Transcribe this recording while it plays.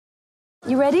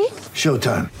You ready?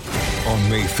 Showtime. On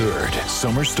May 3rd,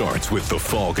 summer starts with The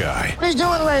Fall Guy. Let's do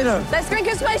it later. Let's drink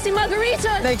a spicy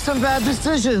margarita. Make some bad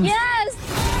decisions. Yes!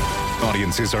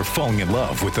 Audiences are falling in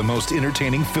love with the most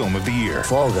entertaining film of the year.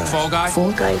 Fall Guy. Fall Guy?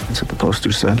 Fall Guy. That's what the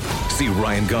poster said. See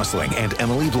Ryan Gosling and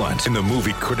Emily Blunt in the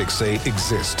movie critics say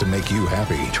exists to make you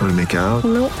happy. Trying to make it out?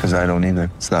 Nope. Because I don't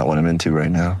either. It's not what I'm into right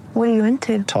now. What are you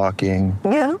into? Talking.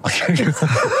 Yeah.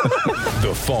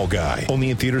 The Fall Guy.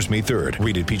 Only in theaters May 3rd.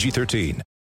 Rated PG-13.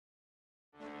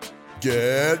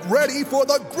 Get ready for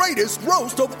the greatest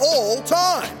roast of all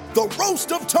time. The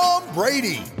Roast of Tom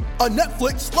Brady. A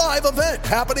Netflix live event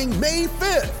happening May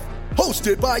 5th.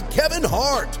 Hosted by Kevin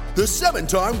Hart. The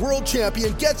 7-time world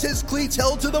champion gets his cleats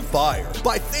held to the fire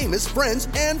by famous friends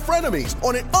and frenemies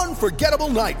on an unforgettable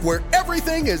night where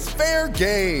everything is fair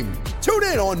game. Tune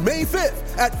in on May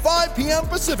 5th at 5 p.m.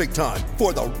 Pacific time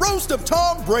for the Roast of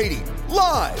Tom Brady.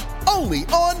 Live only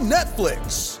on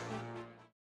Netflix.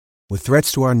 With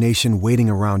threats to our nation waiting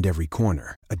around every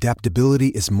corner, adaptability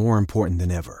is more important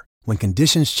than ever. When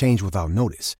conditions change without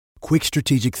notice, quick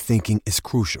strategic thinking is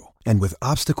crucial. And with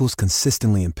obstacles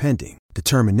consistently impending,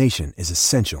 determination is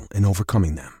essential in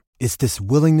overcoming them. It's this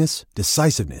willingness,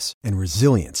 decisiveness, and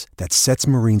resilience that sets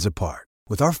Marines apart.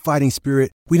 With our fighting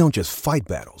spirit, we don't just fight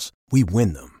battles, we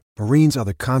win them. Marines are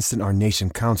the constant our nation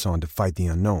counts on to fight the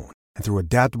unknown. And through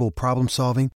adaptable problem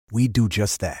solving, we do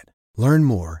just that. Learn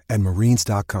more at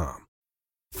marines.com.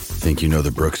 Think you know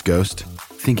the Brooks Ghost?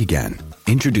 Think again.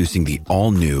 Introducing the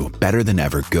all-new,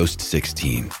 better-than-ever Ghost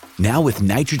 16. Now with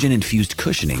nitrogen-infused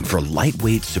cushioning for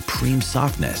lightweight, supreme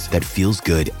softness that feels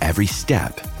good every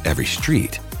step, every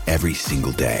street, every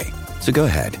single day. So go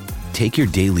ahead, take your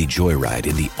daily joyride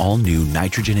in the all-new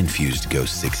nitrogen-infused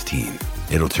Ghost 16.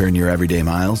 It'll turn your everyday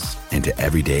miles into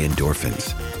everyday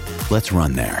endorphins. Let's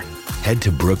run there. Head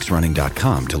to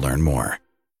brooksrunning.com to learn more.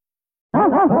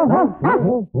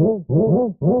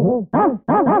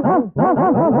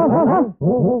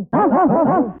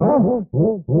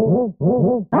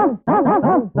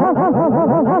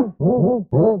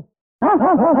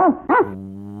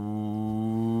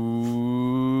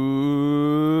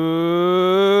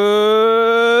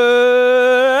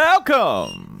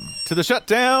 Welcome to the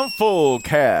Shutdown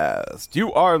Fullcast.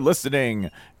 You are listening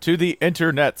to the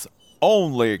internet's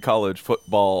only college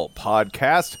football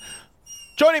podcast.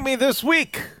 Joining me this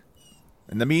week,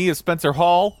 and the me is Spencer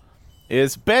Hall,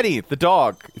 is Betty, the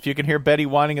dog. If you can hear Betty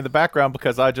whining in the background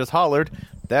because I just hollered,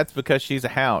 that's because she's a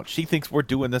hound. She thinks we're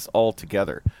doing this all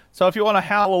together. So if you want to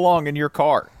howl along in your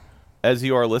car as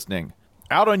you are listening,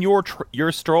 out on your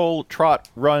stroll, trot,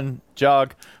 run,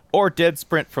 jog, or dead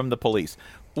sprint from the police,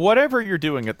 whatever you're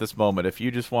doing at this moment, if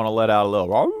you just want to let out a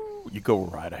little, you go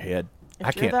right ahead.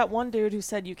 If you're that one dude who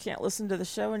said you can't listen to the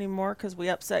show anymore because we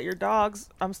upset your dogs,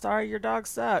 I'm sorry, your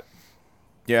dogs suck.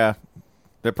 Yeah,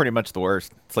 they're pretty much the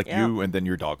worst. It's like you and then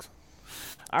your dogs.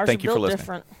 Ours Thank are you built for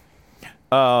listening.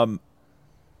 Different.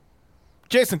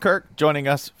 Jason Kirk joining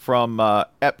us from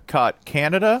Epcot,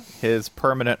 Canada, his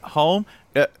permanent home.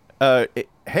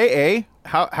 Hey,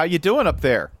 how you doing up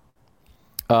there?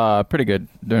 Pretty good.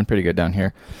 Doing pretty good down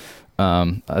here.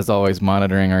 As always,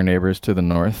 monitoring our neighbors to the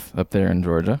north up there in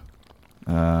Georgia.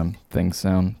 Things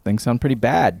sound pretty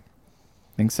bad.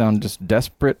 Things sound just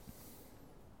desperate.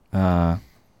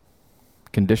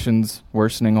 Conditions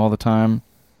worsening all the time.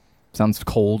 Sounds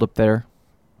cold up there.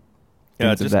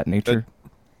 Things of that nature.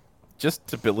 Just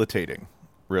debilitating,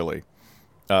 really,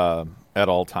 at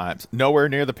all times. Nowhere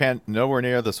near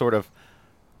the sort of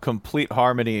complete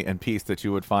harmony and peace that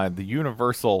you would find the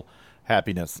universal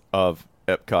happiness of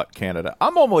Epcot, Canada.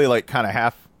 I'm only like kind of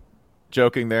half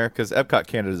joking there because Epcot,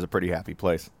 Canada is a pretty happy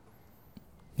place.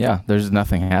 Yeah, there's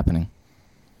nothing happening.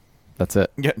 That's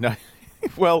it. Yeah, no.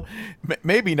 Well,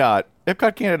 maybe not.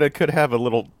 Epcot Canada could have a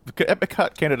little.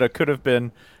 Epcot Canada could have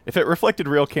been, if it reflected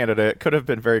real Canada, it could have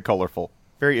been very colorful,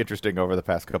 very interesting over the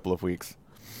past couple of weeks.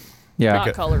 Yeah,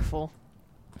 not colorful.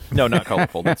 No, not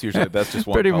colorful. That's just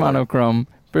one. Pretty color. monochrome,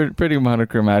 pretty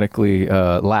monochromatically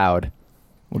loud.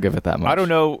 We'll give it that much.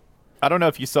 I don't know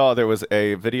if you saw, there was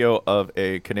a video of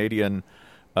a Canadian,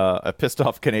 a pissed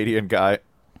off Canadian guy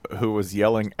who was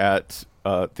yelling at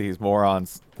these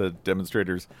morons, the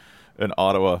demonstrators in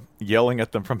Ottawa, yelling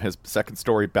at them from his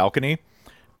second-story balcony,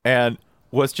 and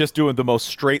was just doing the most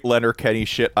straight Letterkenny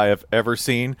shit I have ever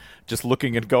seen, just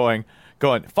looking and going,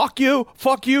 fuck you,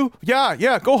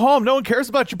 yeah, go home, no one cares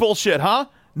about your bullshit, huh?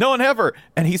 No one ever.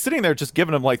 And he's sitting there just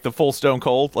giving them like the full Stone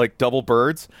Cold, like double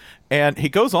birds, and he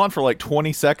goes on for like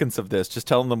 20 seconds of this, just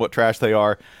telling them what trash they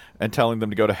are and telling them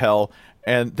to go to hell,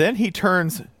 and then he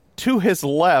turns to his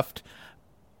left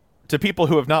to people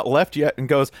who have not left yet and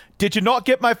goes, did you not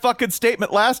get my fucking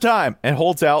statement last time? And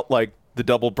holds out like the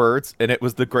double birds, and it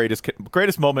was the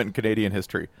greatest moment in Canadian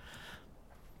history.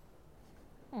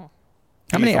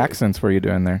 How many accents were you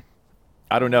doing there?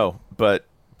 I don't know, but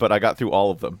I got through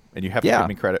all of them, and you have to give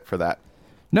me credit for that.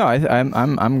 No, I'm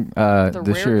the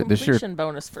this rare year completion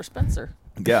bonus for Spencer.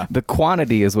 Yeah, the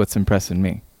quantity is what's impressing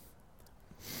me.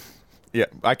 Yeah,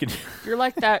 I can. You're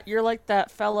like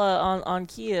that fella on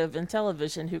Kiev in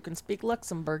television who can speak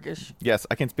Luxembourgish. Yes,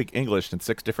 I can speak English in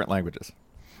 6 different languages.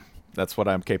 That's what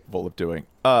I'm capable of doing.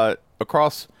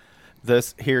 Across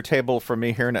this here table from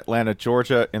me here in Atlanta,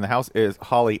 Georgia, in the house is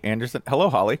Holly Anderson. Hello,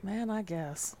 Holly. Man, I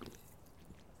guess.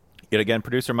 Yet again,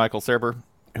 producer Michael Serber,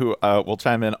 who will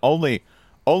chime in only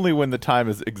when the time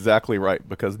is exactly right,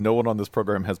 because no one on this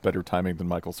program has better timing than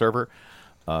Michael Serber,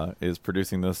 is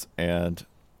producing this and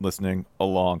listening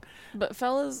along. But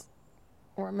fellas,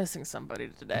 we're missing somebody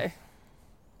today.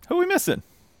 Who are we missing?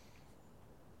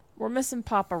 We're missing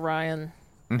Papa Ryan,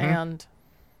 and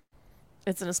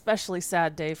it's an especially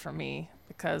sad day for me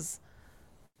because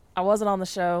I wasn't on the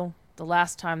show the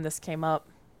last time this came up,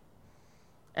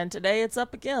 and today it's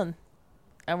up again,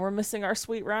 and we're missing our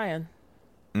sweet Ryan.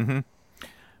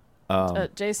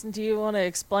 Jason, do you want to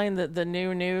explain the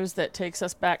new news that takes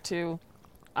us back to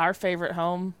our favorite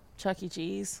home, Chuck E.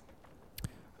 Cheese?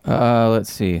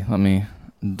 Let's see. Let me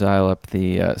dial up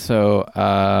the...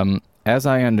 as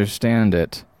I understand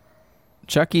it,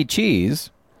 Chuck E. Cheese,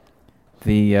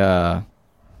 the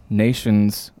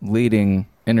nation's leading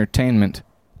entertainment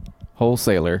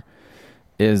wholesaler,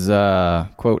 is,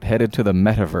 quote, headed to the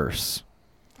metaverse.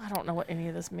 I don't know what any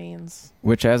of this means.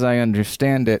 Which, as I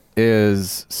understand it,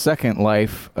 is Second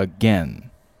Life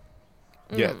again.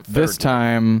 Yeah. This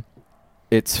time,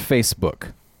 it's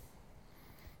Facebook.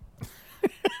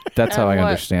 That's how I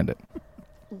understand it.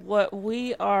 What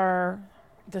we are,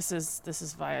 this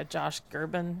is via Josh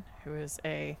Gerben, who is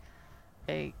a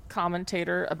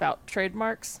commentator about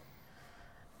trademarks.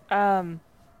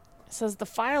 Says the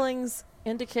filings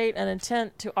indicate an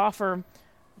intent to offer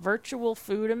virtual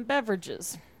food and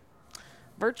beverages,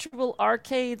 virtual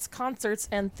arcades, concerts,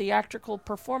 and theatrical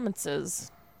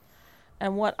performances.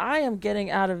 And what I am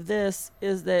getting out of this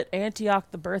is that Antioch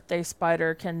the Birthday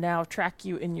Spider can now track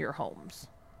you in your homes.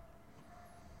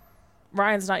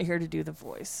 Ryan's not here to do the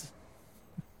voice.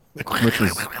 Which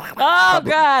is Oh,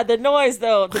 God, the noise,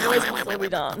 though. The noise can still be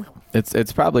done.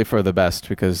 it's probably for the best,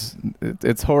 because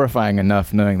it's horrifying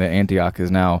enough knowing that Antioch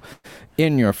is now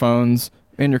in your phones,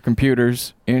 in your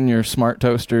computers, in your smart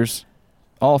toasters,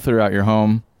 all throughout your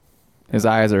home. His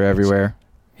eyes are everywhere.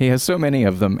 He has so many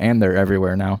of them, and they're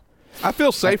everywhere now. I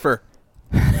feel safer.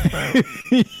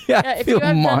 Yeah, if you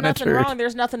have done nothing wrong,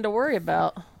 there's nothing to worry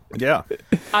about. Yeah.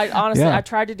 I honestly, I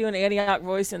tried to do an Antioch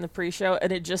voice in the pre-show,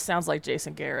 and it just sounds like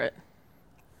Jason Garrett.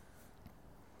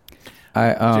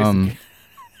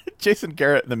 Jason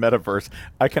Garrett in the metaverse.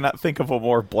 I cannot think of a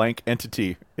more blank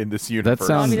entity in this universe. That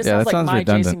sounds, it sounds like my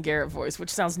redundant. Jason Garrett voice, which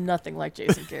sounds nothing like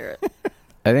Jason Garrett.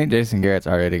 I think Jason Garrett's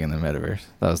already in the metaverse.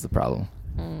 That was the problem.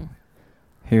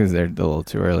 He was there a little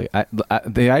too early.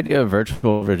 The idea of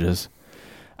virtual beverages,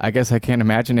 I guess I can't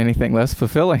imagine anything less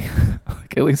fulfilling.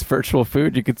 Like, at least virtual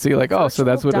food, you could see like, oh, so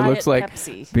that's what it looks like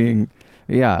being,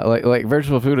 yeah, like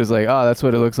virtual food is like, oh, that's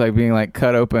what it looks like being like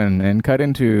cut open and cut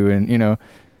into, and you know,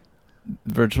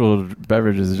 virtual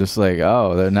beverages is just like,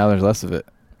 oh, now there's less of it.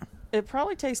 It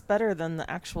probably tastes better than the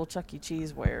actual Chuck E.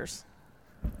 Cheese wares.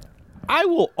 I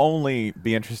will only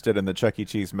be interested in the Chuck E.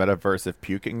 Cheese metaverse if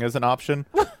puking is an option.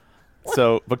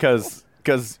 So because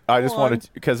I just wanted,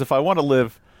 because if I want to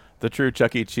live the true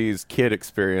Chuck E. Cheese kid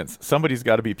experience, somebody's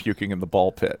got to be puking in the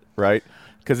ball pit, right?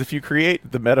 Because if you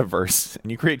create the metaverse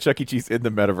and you create Chuck E. Cheese in the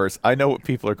metaverse, I know what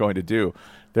people are going to do.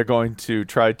 They're going to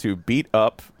try to beat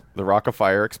up the Rock of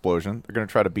Fire explosion. They're going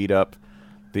to try to beat up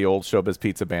the old Showbiz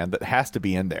Pizza band that has to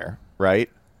be in there, right?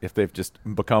 If they've just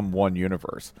become one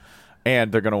universe.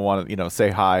 And they're going to want to, say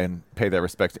hi and pay their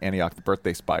respects to Antioch the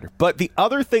Birthday Spider. But the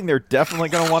other thing they're definitely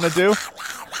going to want to do,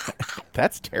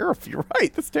 that's terrible. You're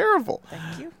right. That's terrible.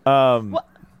 Thank you. What?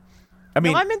 I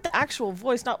mean, no, I meant the actual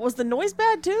voice. Was the noise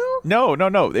bad too? No.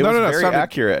 It was very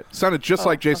accurate. Sounded just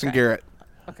like Jason Garrett.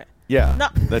 Okay. Yeah,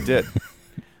 that did.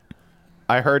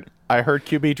 I heard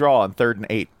QB draw on 3rd and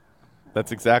 8.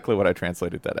 That's exactly what I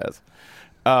translated that as.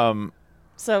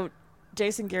 So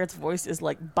Jason Garrett's voice is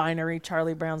like binary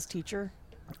Charlie Brown's teacher?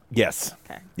 Yes.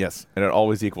 Okay. Yes, and it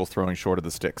always equals throwing short of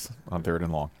the sticks on 3rd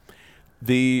and long.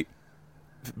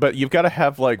 But you've got to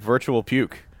have like virtual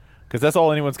puke, because that's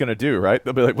all anyone's going to do, right?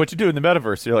 They'll be like, what you do in the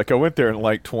metaverse? You're like, I went there and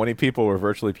like 20 people were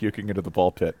virtually puking into the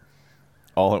ball pit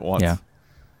all at once. Yeah.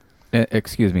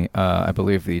 Excuse me. I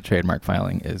believe the trademark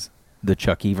filing is the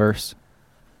Chucky-verse.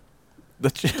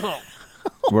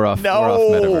 We're off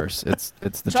metaverse.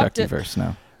 It's the Chucked it. Chuckyverse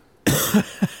now.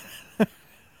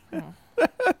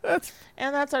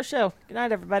 And that's our show. Good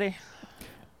night, everybody.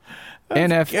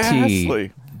 NFT.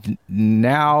 Ghastly.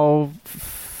 Now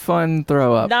fun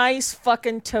throw up. Nice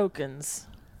fucking tokens.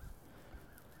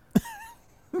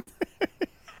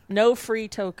 No free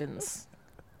tokens.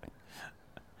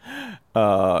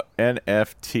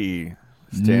 NFT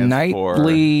stands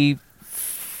Nightly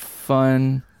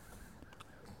fun.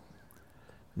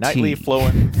 Nightly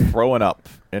throwing up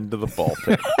into the ball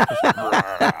pit.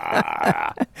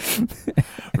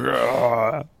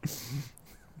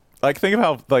 Like, think of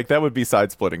how, like, that would be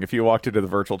side-splitting. If you walked into the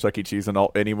virtual Chuck E. Cheese and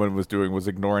all anyone was doing was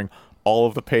ignoring all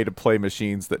of the pay-to-play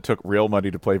machines that took real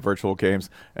money to play virtual games,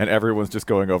 and everyone's just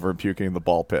going over and puking in the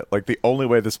ball pit. Like, the only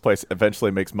way this place eventually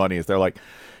makes money is they're like,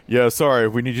 yeah, sorry,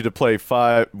 we need you to pay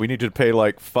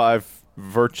like 5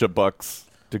 Virtua bucks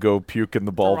to go puke in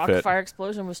the ball the pit. rock fire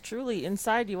explosion was truly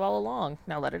inside you all along.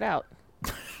 Now let it out.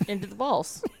 Into the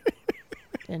balls.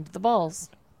 Into the balls.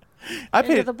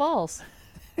 Into the balls.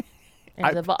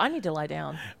 I need to lie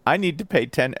down. I need to pay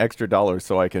 $10 extra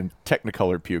so I can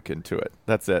Technicolor puke into it.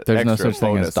 That's it. There's no Extra such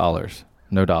thing bonus. as dollars.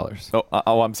 No dollars.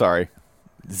 Oh, I'm sorry.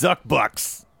 Zuck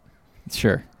bucks.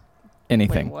 Sure.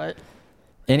 Anything. Wait, what?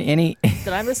 Any. Did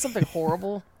I miss something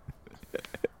horrible?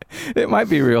 It might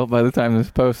be real by the time this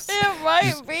posts. It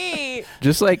might be.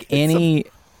 Just like any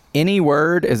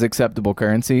word is acceptable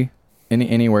currency.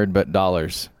 Any word but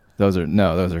dollars. Those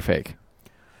are fake.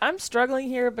 I'm struggling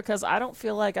here because I don't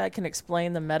feel like I can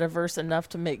explain the metaverse enough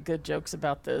to make good jokes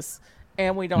about this,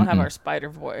 and we don't have our Spider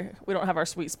Boy. We don't have our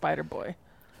sweet Spider Boy.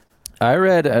 I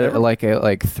read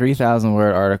a 3,000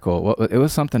 word article. It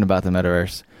was something about the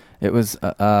metaverse. It was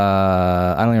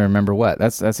I don't even remember what.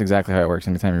 That's exactly how it works.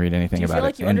 Anytime you read anything Do you about feel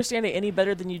like it, you understand it any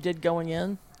better than you did going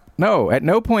in? No, at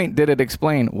no point did it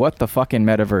explain what the fucking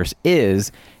metaverse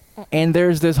is. And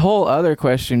there's this whole other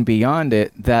question beyond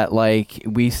it that, like,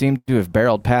 we seem to have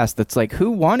barreled past. That's like,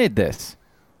 who wanted this?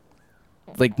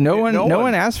 Like, no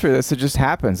one asked for this. It just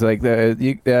happens. Like the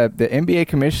NBA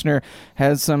commissioner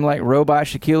has some like robot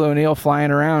Shaquille O'Neal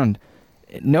flying around.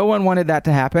 No one wanted that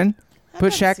to happen.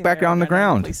 Put Shaq back on the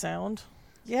ground. Sound.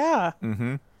 Yeah.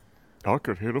 Mm-hmm. I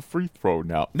could hit a free throw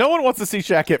now. No one wants to see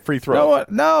Shaq hit free throws.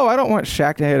 No, I don't want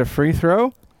Shaq to hit a free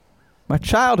throw. My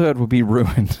childhood will be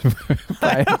ruined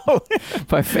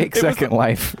by fake Second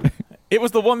Life. It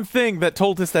was the one thing that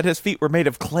told us that his feet were made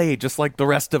of clay, just like the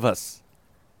rest of us.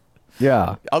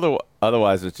 Yeah.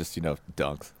 Otherwise, it's just,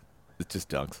 dunks. It's just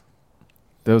dunks.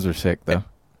 Those are sick, though.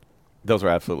 Those are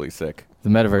absolutely sick. The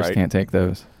metaverse can't take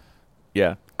those.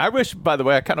 Yeah. I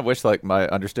kind of wish, like, my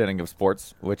understanding of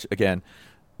sports, which, again,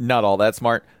 not all that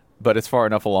smart, but it's far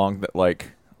enough along that,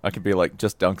 like, I can be like,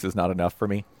 just dunks is not enough for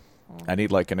me. I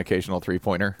need, like, an occasional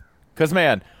three-pointer. Because,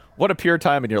 man, what a pure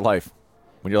time in your life.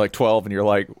 When you're, like, 12 and you're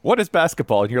like, what is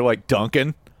basketball? And you're like,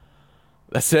 dunking.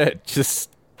 That's it.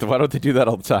 Just, why don't they do that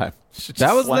all the time?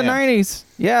 That was the 90s.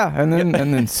 Yeah, and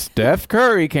then Steph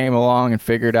Curry came along and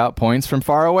figured out points from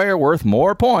far away are worth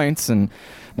more points, and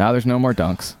now there's no more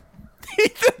dunks.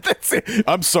 That's it.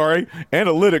 I'm sorry.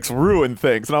 Analytics ruin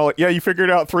things. And I'm like, yeah, you figured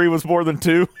out 3 was more than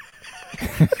 2?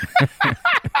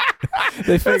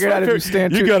 They figured out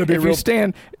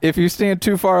if you stand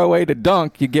too far away to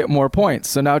dunk, you get more points.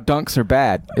 So now dunks are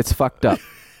bad. It's fucked up.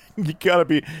 You gotta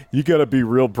be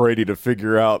real Brady to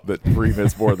figure out that 3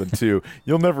 is more than 2.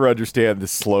 You'll never understand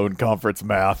this Sloan Conference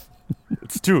math.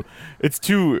 It's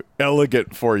too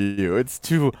elegant for you. It's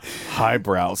too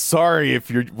highbrow. Sorry if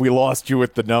we lost you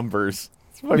with the numbers.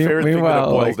 It's my favorite thing that it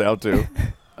boils down to.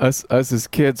 Us as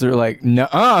kids are like,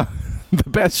 nuh-uh. The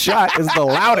best shot is the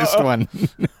loudest one.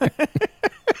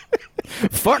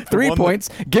 Fuck 3 points.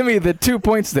 Give me the 2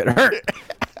 points that hurt.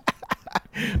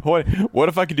 What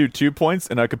if I could do 2 points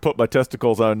and I could put my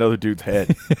testicles on another dude's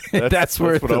head? That's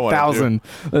worth 1,000.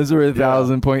 That's worth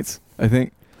 1,000 points, I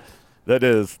think. That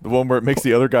is the one where it makes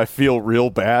the other guy feel real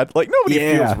bad. Like, nobody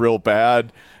feels real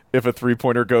bad if a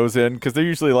 3-pointer goes in, because they're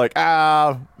usually like,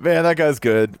 man, that guy's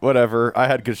good. Whatever. I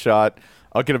had a good shot.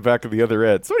 I'll get it back at the other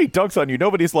end. Somebody dunks on you.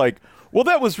 Nobody's like, well,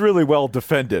 that was really well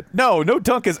defended. No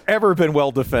dunk has ever been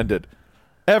well defended.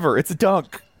 Ever. It's a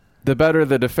dunk. The better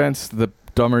the defense, the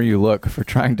dumber you look for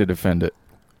trying to defend it.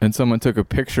 And someone took a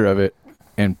picture of it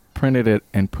and printed it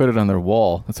and put it on their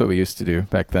wall. That's what we used to do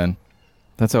back then.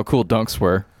 That's how cool dunks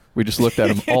were. We just looked at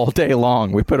them all day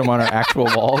long. We put them on our actual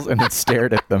walls and then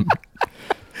stared at them.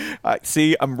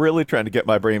 See, I'm really trying to get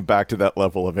my brain back to that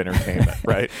level of entertainment,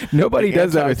 right? Nobody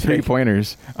does that with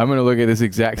 3-pointers. I'm going to look at this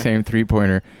exact same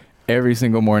 3-pointer every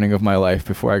single morning of my life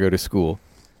before I go to school.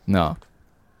 No.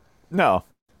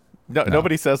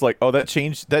 Nobody says like, oh, that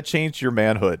changed your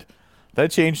manhood. That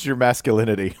changed your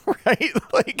masculinity, right?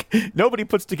 Like, nobody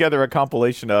puts together a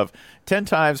compilation of 10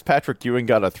 times Patrick Ewing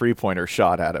got a three-pointer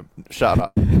shot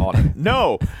on him.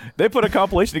 No, they put a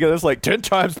compilation together that's like 10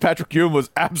 times Patrick Ewing was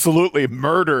absolutely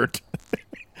murdered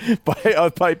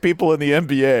by people in the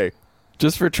NBA.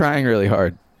 Just for trying really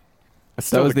hard.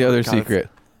 That was the other secret.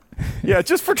 Yeah,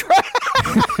 just for trying.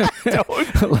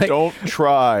 Don't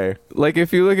try. Like,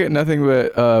 if you look at nothing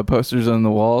but posters on the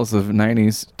walls of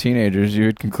 90s teenagers, you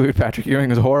would conclude Patrick Ewing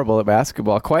was horrible at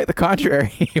basketball. Quite the contrary.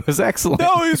 He was excellent.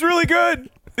 No, he's really good.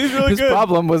 His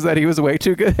problem was that he was way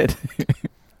too good.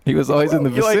 He was always in the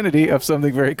vicinity of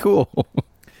something very cool.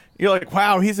 You're like,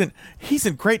 wow, he's in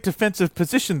great defensive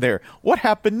position there. What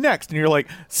happened next? And you're like,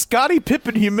 Scottie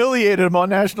Pippen humiliated him on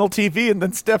national TV and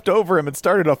then stepped over him and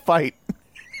started a fight.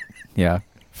 Yeah,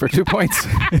 for 2 points.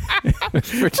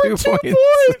 for 2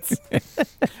 points.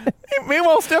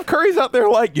 Meanwhile, Steph Curry's out there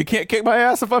like, you can't kick my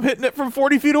ass if I'm hitting it from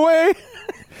 40 feet away.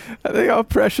 I think how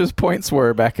precious points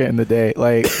were back in the day.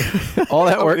 Like, all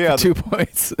that work for 2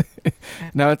 points.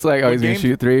 Now it's like, he's going to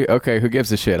shoot three? Okay, who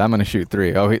gives a shit? I'm going to shoot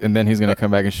three. And then he's going to come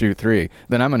back and shoot three.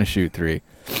 Then I'm going to shoot three.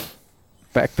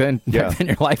 Back then, your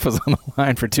life was on the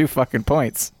line for 2 fucking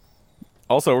points.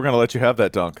 Also, we're going to let you have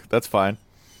that dunk. That's fine.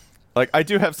 Like, I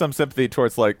do have some sympathy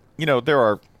towards, like, there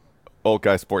are old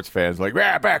guy sports fans like,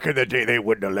 back in the day, they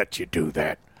wouldn't have let you do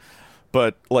that.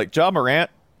 But, like, Ja Morant,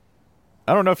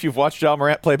 I don't know if you've watched Ja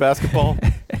Morant play basketball.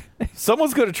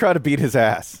 Someone's going to try to beat his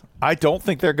ass. I don't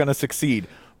think they're going to succeed,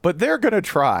 but they're going to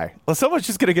try. Well, someone's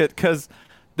just going to because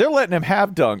they're letting him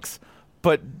have dunks.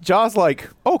 But Ja's like,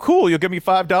 oh, cool, you'll give me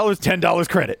 $5, $10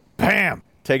 credit. Bam!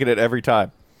 Taking it every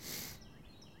time.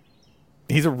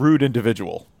 He's a rude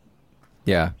individual.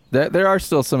 Yeah, there are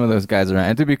still some of those guys around.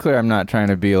 And to be clear, I'm not trying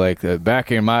to be like,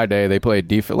 back in my day, they played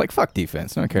defense. Like, fuck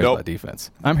defense. No one cares about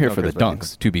defense. I'm here for the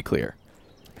dunks, to be clear.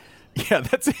 Yeah,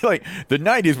 that's like, the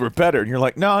 90s were better. And you're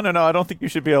like, no, I don't think you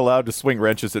should be allowed to swing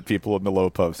wrenches at people in the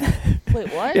low post.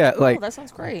 Wait, what? Yeah, like, that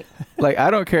sounds great. Like, I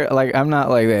don't care. Like, I'm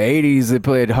not like the 80s that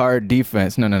played hard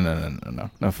defense. No,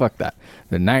 fuck that.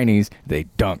 The 90s, they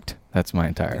dunked. That's my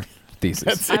entire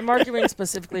thesis. I'm arguing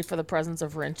specifically for the presence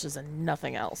of wrenches and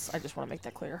nothing else. I just want to make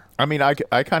that clear. I mean, I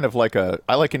kind of like I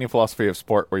like any philosophy of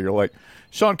sport where you're like,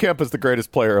 Sean Kemp is the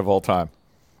greatest player of all time.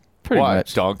 Pretty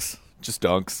much. Dunks. Just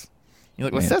dunks. You're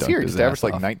like, well, it says here, he's averaged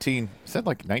like 19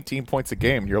 points a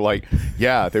game. You're like,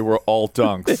 yeah, they were all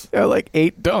dunks. Yeah, like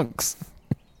 8 dunks.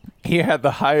 He had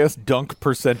the highest dunk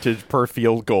percentage per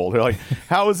field goal. They're like,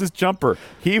 how is his jumper?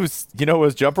 He was, what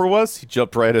his jumper was? He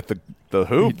jumped right at the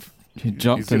hoop. He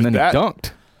jumped and then he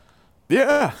dunked.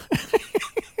 Yeah.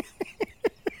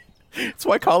 That's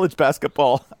why college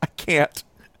basketball, I can't.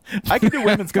 I can do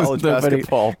women's college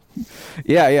basketball.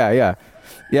 Yeah.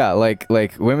 Yeah, like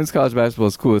women's college basketball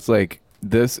is cool. It's like,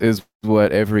 this is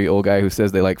what every old guy who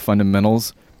says they like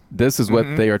fundamentals, this is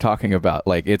what they are talking about.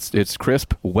 Like, it's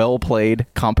crisp, well-played,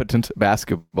 competent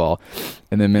basketball.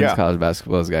 And then men's college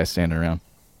basketball is guys standing around.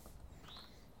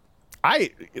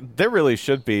 There really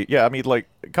should be. Yeah, I mean, like,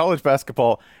 college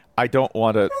basketball, I don't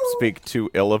want to speak too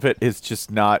ill of it. It's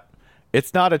just not,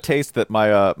 it's not a taste that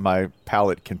my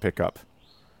palate can pick up.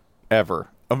 Ever.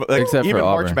 Like, except even for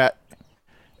March Auburn.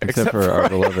 Except for our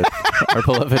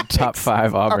beloved top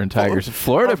 5 Auburn Tigers.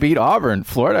 Florida beat Auburn.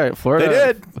 Florida.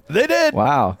 They did.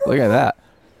 Wow, look at that.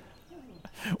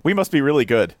 We must be really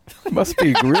good. Must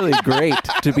be really great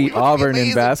to beat Auburn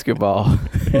in basketball.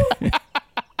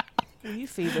 Will you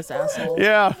feed this asshole?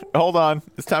 Yeah, hold on.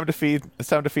 It's time to feed the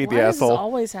asshole. Why does this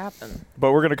always happen?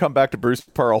 But we're going to come back to Bruce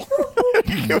Pearl.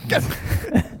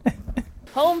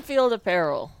 Home Field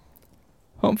Apparel.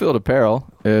 Home Field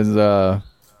Apparel is a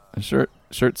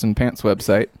shirts and pants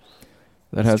website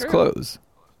that has clothes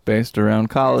based around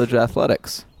college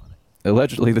athletics.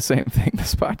 Allegedly the same thing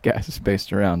this podcast is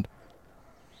based around.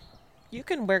 You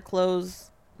can wear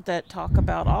clothes that talk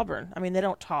about Auburn. I mean, they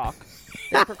don't talk.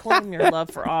 They proclaim your love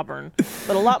for Auburn,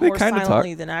 but a lot more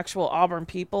silently than actual Auburn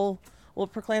people will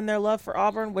proclaim their love for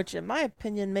Auburn, which in my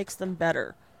opinion makes them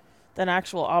better than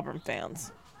actual Auburn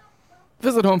fans.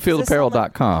 Visit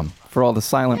homefieldapparel.com for all the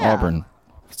silent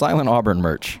Auburn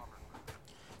merch.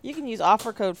 You can use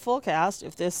offer code FULLCAST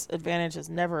if this advantage has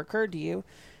never occurred to you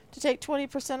to take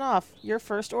 20% off your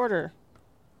first order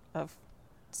of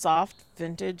soft,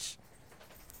 vintage,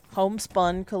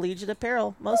 homespun collegiate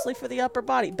apparel, mostly for the upper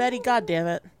body. Betty,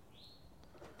 goddammit.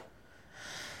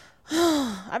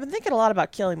 I've been thinking a lot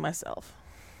about killing myself.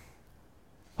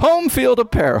 Home Field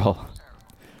Apparel,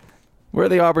 where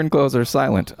the Auburn clothes are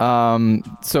silent.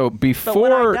 So before... But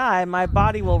when I die, my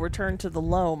body will return to the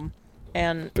loam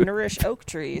and nourish oak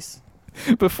trees.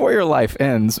 before your life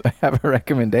ends, I have a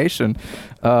recommendation,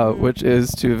 which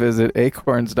is to visit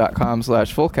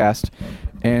acorns.com/fullcast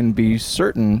and be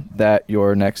certain that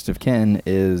your next of kin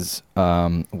is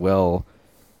well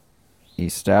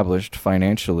established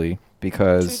financially,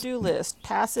 because To-do list: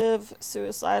 passive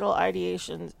suicidal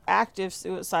ideations, active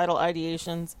suicidal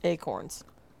ideations, acorns.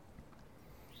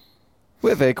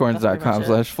 with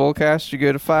acorns.com/fullcast, you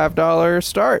get a $5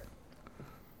 start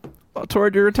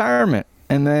toward your retirement.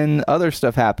 And then other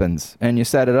stuff happens, and you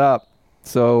set it up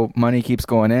so money keeps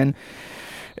going in,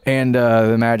 and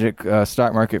the magic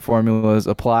stock market formulas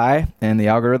apply, and the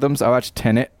algorithms. I watched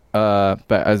Tenet,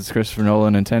 but as Christopher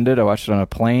Nolan intended, I watched it on a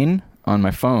plane on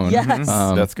my phone. Yes.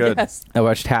 That's good. Yes. I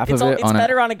watched half of it It's on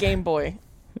better on a Game Boy.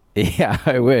 Yeah,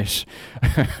 I wish.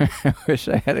 I wish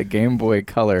I had a Game Boy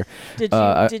Color.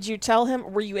 Did you tell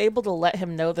him? Were you able to let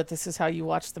him know that this is how you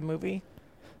watch the movie?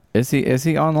 Is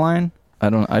he online?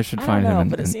 I should find him.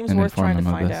 But it seems and worth inform trying to him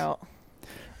of find this. out.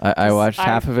 I watched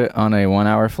half of it on a 1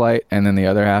 hour flight, and then the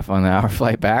other half on the hour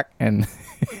flight back, and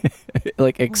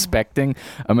like expecting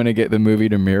I'm gonna get the movie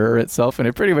to mirror itself, and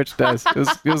it pretty much does. It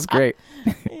was great.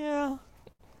 Yeah,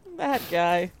 that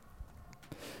guy.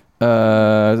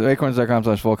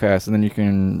 Acorns.com/fullcast, and then you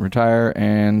can retire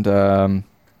and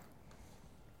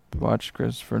watch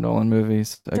Christopher Nolan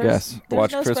movies. I guess.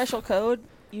 There's no special code.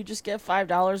 You just get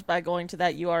 $5 by going to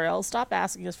that URL. Stop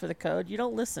asking us for the code. You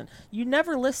don't listen. You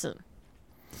never listen.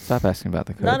 Stop asking about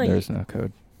the code. None of There's no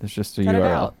code. There's just a Cut it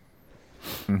URL. out.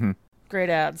 Mm-hmm. Great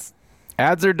ads.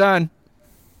 Ads are done.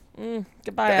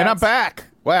 Goodbye, ads. And I'm back.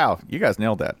 Wow, you guys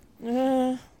nailed that.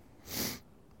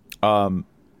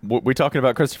 We talking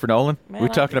about Christopher Nolan? Man, we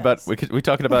talking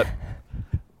about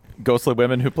ghostly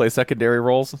women who play secondary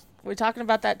roles? We're talking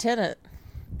about that Tenet.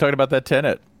 Talking about that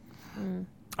Tenet.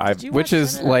 Which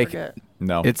is Tenet? I like forget.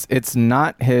 No. It's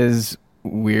not his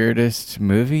weirdest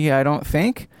movie, I don't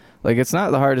think. Like, it's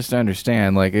not the hardest to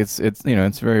understand. Like, it's it's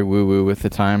very woo woo with the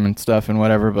time and stuff and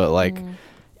whatever, but like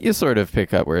you sort of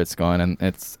pick up where it's going, and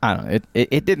it's, I don't know,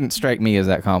 it didn't strike me as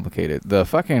that complicated. The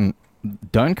fucking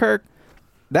Dunkirk,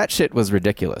 that shit was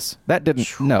ridiculous. That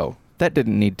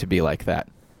didn't need to be like that.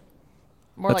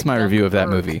 More That's like my review of that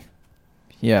Dunkirk. movie.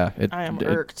 Yeah, I am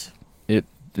irked.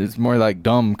 It's more like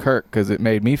Dumb Kirk because it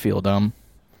made me feel dumb.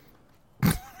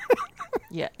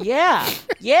 Yeah.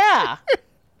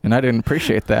 And I didn't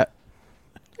appreciate that.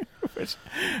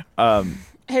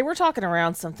 Hey, we're talking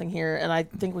around something here, and I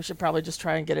think we should probably just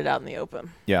try and get it out in the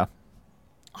open. Yeah.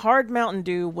 Hard Mountain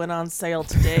Dew went on sale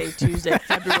today, Tuesday,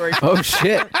 February. Oh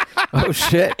shit!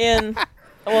 Jason,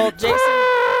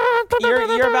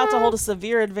 you're about to hold a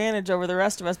severe advantage over the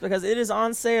rest of us because it is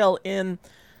on sale in.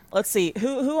 Let's see,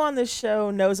 who on this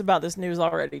show knows about this news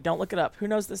already? Don't look it up. Who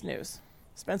knows this news?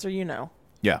 Spencer, you know.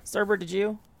 Yeah. Cerber, did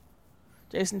you?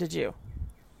 Jason, did you?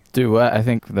 Do what? I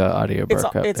think the audio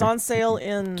broke up. It's there. on sale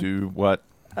in. Do what?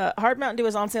 Hard Mountain Dew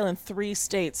is on sale in 3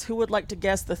 states. Who would like to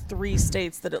guess the 3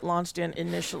 states that it launched in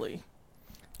initially?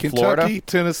 Kentucky, Florida?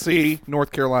 Tennessee,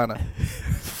 North Carolina.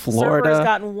 Florida. Cerber has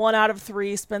gotten 1 out of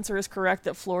 3. Spencer is correct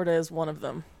that Florida is one of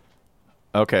them.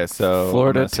 Okay, so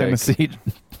Florida, Tennessee,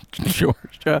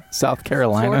 Georgia, South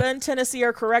Carolina. Florida and Tennessee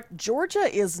are correct.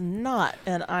 Georgia is not,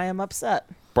 and I am upset.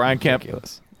 Brian Kemp,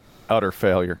 utter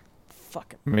failure.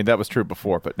 Fucking. I mean, that was true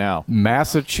before, but now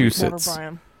Massachusetts. Never,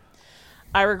 Brian.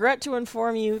 I regret to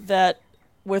inform you that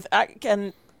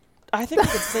and I think we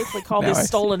could safely call this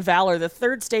stolen valor. The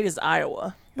 3rd state is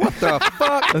Iowa. What the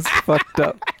fuck? That's fucked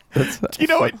up. You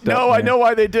know what? No, I know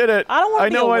why they did it. I don't want to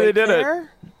be know why they did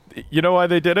there. it. You know why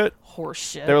they did it?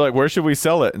 Horseshit. They were like, "Where should we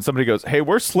sell it?" And somebody goes, "Hey,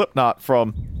 where's Slipknot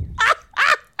from?"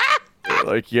 They're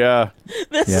like, "Yeah,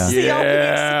 This is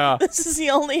the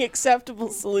only acceptable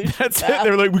solution. That's it."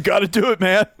 They're like, "We got to do it,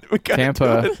 man. We got to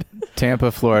do it."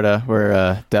 Tampa, Florida,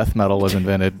 where death metal was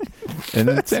invented. In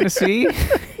Tennessee,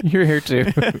 you're here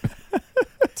too.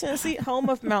 Tennessee, home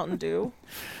of Mountain Dew.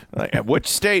 Like, which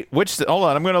state? Hold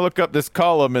on, I'm going to look up this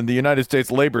column in the United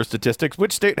States labor statistics.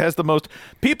 Which state has the most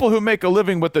people who make a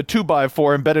living with a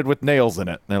 2x4 embedded with nails in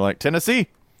it? And they're like, Tennessee.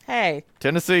 Hey,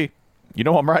 Tennessee. You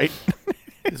know I'm right.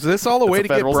 Is this all the way to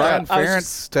get federal Brian stat.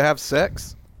 Ferentz to have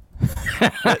sex?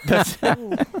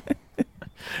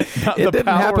 It didn't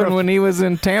happen when he was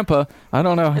in Tampa. I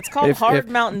don't know. it's called Hard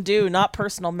Mountain Dew, not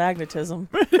personal magnetism.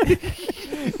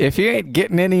 If you ain't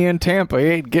getting any in Tampa, you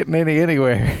ain't getting any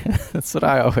anywhere. That's what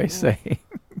I always say.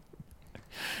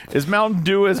 Is Mountain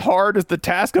Dew as hard as the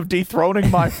task of dethroning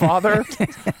my father?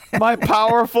 My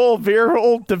powerful,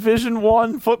 virile Division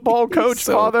I football coach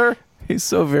father? He's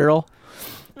so virile.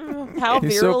 How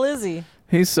virile is he?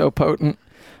 He's so potent.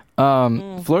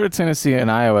 Florida, Tennessee, and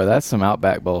Iowa, that's some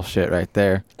Outback bullshit right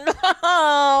there.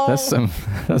 Oh.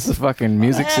 That's a fucking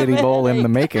Music City Bowl in the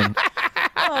making.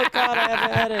 Oh God, I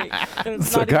have a headache. And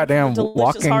It's not a goddamn even delicious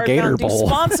walking hard gator Mountain Dew. bowl.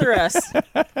 Sponsor us.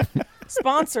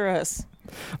 Sponsor us.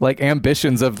 Like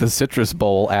Ambitions of the Citrus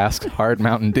Bowl asked Hard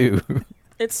Mountain Dew.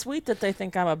 It's sweet that they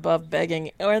think I'm above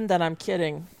begging, and that I'm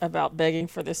kidding about begging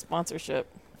for this sponsorship.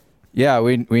 Yeah,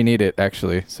 we need it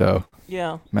actually. So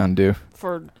Yeah. Mountain Dew.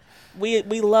 We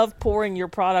love pouring your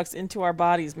products into our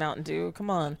bodies, Mountain Dew. Come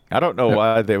on. I don't know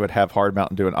why they would have hard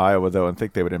Mountain Dew in Iowa, though, and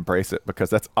think they would embrace it, because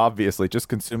that's obviously just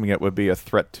consuming it would be a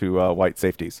threat to white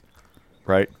safeties,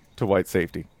 right? To white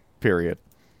safety, period.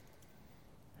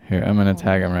 Here, I'm going to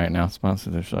tag him right now. Sponsor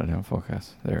the Shutdown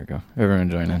Forecast. There we go. Everyone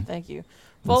join in. Thank you.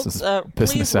 This Folks, is please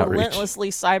business outreach.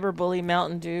 relentlessly cyberbully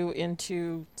Mountain Dew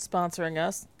into sponsoring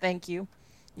us. Thank you.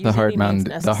 The Use Hard any means Mountain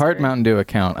necessary. Dew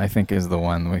account, I think, is the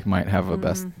one we might have the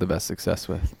best success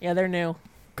with. Yeah, they're new.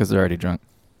 Because they're already drunk.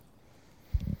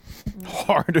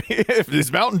 Hard.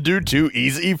 Is Mountain Dew too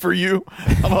easy for you?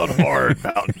 How about hard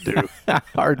Mountain Dew?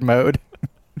 Hard mode.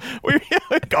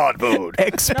 God mode.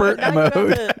 Expert now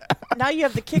mode. Now you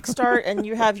have the Kickstart, and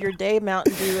you have your day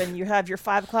Mountain Dew, and you have your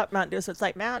 5 o'clock Mountain Dew. So it's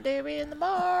like Mountain Dew in the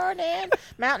morning,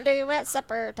 Mountain Dew at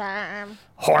supper time.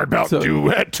 Hard Mountain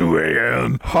Dew at 2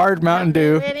 a.m. Hard Mountain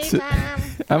Dew. Anytime.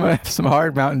 I'm going to have some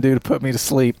Hard Mountain Dew to put me to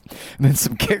sleep, and then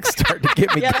some Kickstart to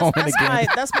get me Yeah, going that's again.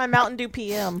 that's my Mountain Dew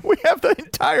PM. We have the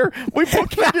entire. We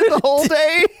bookended the whole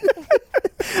day.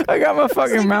 I got my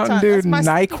fucking Sleepy Mountain time. Dew That's my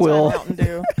sleepy time NyQuil. Mountain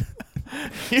Dew.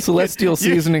 Celestial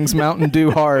Seasonings Mountain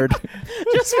Dew Hard.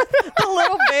 Just with the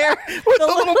little bear. With the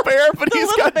little bear, but he's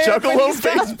got Juggalo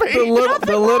face paint.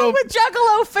 The little with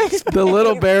Juggalo face the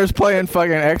little bear's playing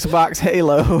fucking Xbox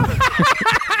Halo.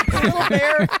 little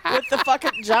bear with the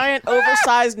fucking giant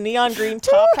oversized neon green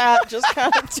top hat just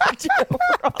kind of tilted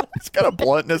over on it. He's got a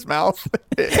blunt in his mouth.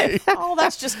 Oh,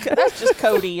 that's just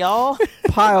Cody, y'all.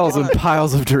 Piles and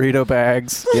piles of Dorito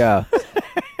bags. Yeah.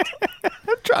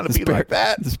 I'm trying to be like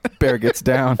that. This bear gets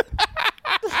down.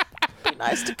 Be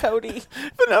nice to Cody.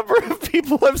 The number of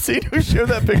people I've seen who share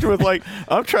that picture with, like,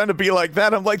 I'm trying to be like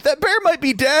that. I'm like, that bear might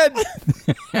be dead.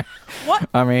 What?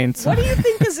 I mean, What do you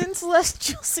think is in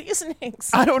Celestial Seasonings?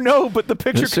 I don't know, but the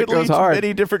picture This shit could lead goes to hard.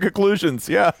 many different conclusions.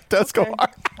 Yeah, it does go hard.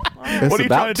 It's What are you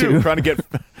about trying to do?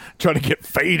 to. Trying to get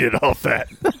faded off that.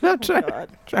 I'm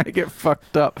trying to get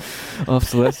fucked up off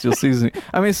Celestial Seasoning.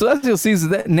 I mean, Celestial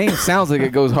Seasoning, that name sounds like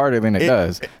it goes harder than it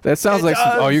does. That sounds like,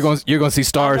 does. oh, you're gonna see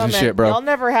stars No, and man, shit, bro. Y'all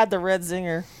never had the Red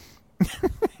Zinger,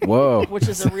 Whoa. which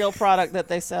is a real product that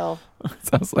they sell.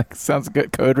 Sounds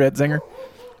good. Code Red Zinger.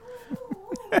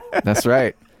 That's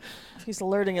right. He's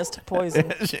alerting us to poison.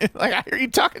 Like, I hear you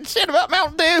talking shit about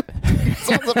Mountain Dew.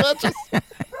 Sons of bitches.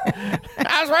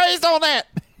 I was raised on that.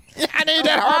 I need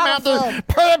that hard Mountain Dew.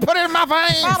 Put it in my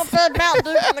veins. Mountain fed Mountain Dew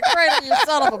in the cradle, you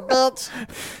son of a bitch.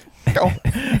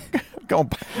 Go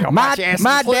My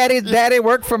daddy's daddy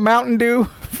worked for Mountain Dew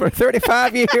for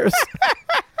 35 years.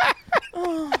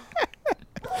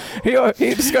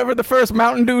 He discovered the first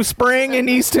Mountain Dew spring in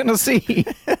East Tennessee.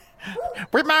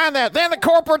 We mind that. Then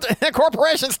the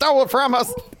corporation stole it from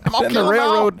us. I'm gonna Then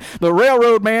kill the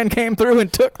railroad man came through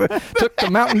and took the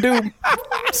Mountain Dew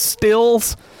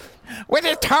stills. with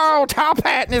his tall top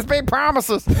hat and his big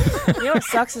promises. You know what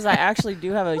sucks is I actually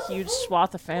do have a huge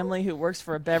swath of family who works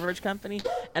for a beverage company,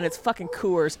 and it's fucking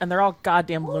Coors, and they're all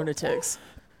goddamn lunatics.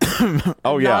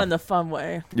 Oh yeah, Not in the fun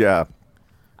way. yeah.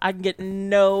 I can get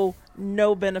no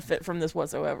benefit from this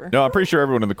whatsoever. No, I'm pretty sure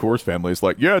everyone in the Coors family is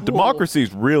like, yeah,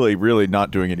 democracy's really, really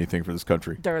not doing anything for this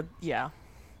country. Yeah.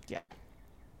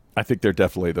 I think they're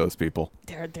definitely those people.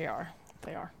 They are.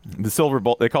 The silver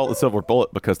bullet. They call it the silver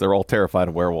bullet because they're all terrified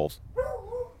of werewolves.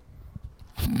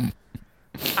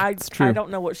 I true. don't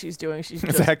know what she's doing. She's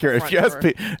It's just accurate. If you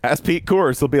ask Pete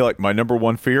Coors, he'll be like, my number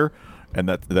one fear, and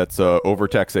that's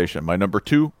overtaxation. My number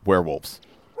two, werewolves.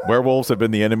 Werewolves have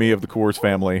been the enemy of the Coors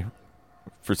family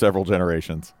for several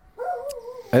generations.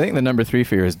 I think the number 3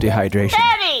 fear is dehydration.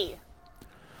 Daddy!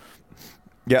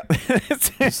 Yeah.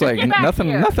 It's like nothing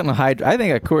will hydrate. I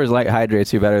think a Coors Light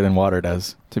hydrates you better than water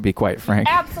does, to be quite frank.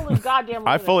 Absolute goddamn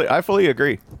I fully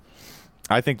agree.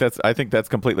 I think that's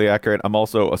completely accurate. I'm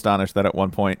also astonished that at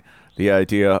one point the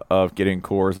idea of getting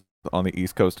Coors on the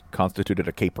East Coast constituted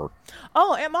a caper.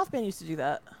 Oh, Aunt Mothman used to do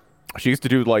that. She used to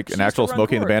do like She an used actual to run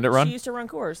Smokey and the Coors. Bandit run. She used to run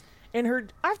Coors.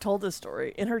 I've told this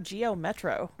story, in her Geo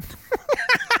Metro.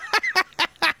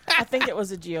 I think it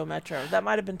was a Geo Metro. That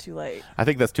might have been too late. I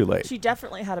think that's too late. She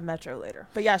definitely had a Metro later.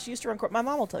 But yeah, she used to run Coors. My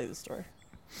mom will tell you the story.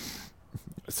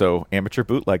 So amateur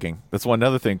bootlegging. That's one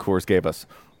other thing Coors gave us.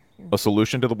 A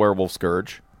solution to the werewolf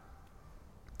scourge,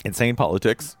 insane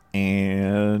politics,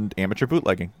 and amateur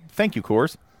bootlegging. Thank you,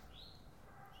 Coors.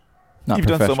 Not You've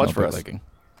done so professional much for us. bootlegging.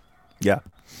 Yeah.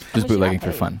 Just much you bootlegging got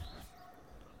for paid? fun.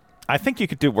 I think you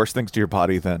could do worse things to your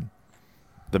body than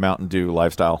the Mountain Dew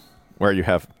lifestyle, where you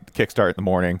have kickstart in the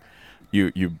morning,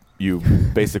 you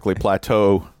basically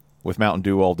plateau with Mountain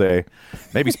Dew all day,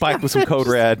 maybe spike with some Code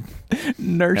Red,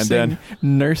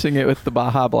 Nursing it with the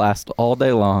Baja Blast all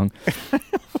day long.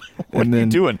 What are you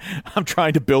doing? I'm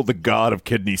trying to build the god of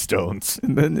kidney stones.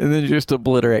 And then you just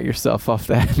obliterate yourself off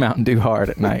that Mountain Dew hard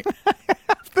at night.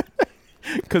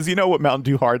 Because you know what Mountain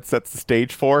Dew Hard sets the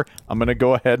stage for? I'm going to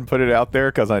go ahead and put it out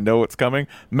there because I know it's coming.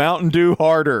 Mountain Dew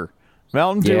Harder.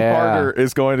 Mountain Dew Harder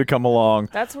is going to come along.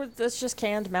 That's just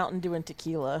canned Mountain Dew and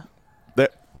tequila.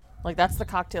 Like that's the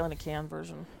cocktail in a can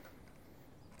version.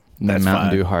 And then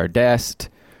Mountain Dew Hardest,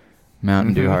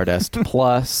 Mountain Dew Hardest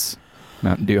Plus,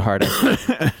 Mountain Dew Hardest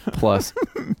Plus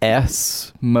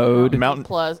S mode,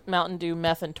 Mountain Dew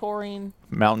meth and taurine,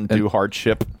 Mountain Dew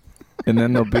Hardship. And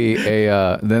then there'll be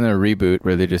a reboot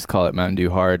where they just call it Mountain Dew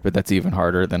Hard, but that's even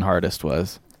harder than Hardest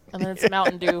was. and then it's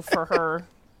Mountain Dew for her.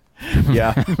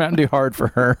 Yeah, Mountain Dew Hard for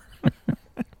her.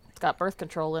 It's got birth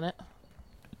control in it.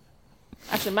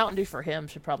 Actually, Mountain Dew for him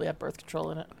should probably have birth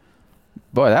control in it.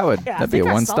 Boy, Yeah, that'd be a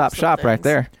one-stop shop right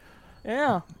there.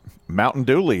 Yeah. Mountain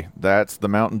Dewly. That's the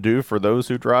Mountain Dew for those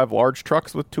who drive large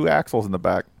trucks with 2 axles in the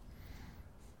back.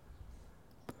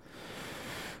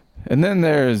 And then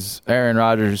there's Aaron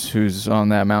Rodgers, who's on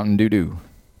that Mountain Dew.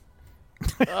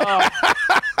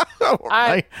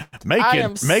 I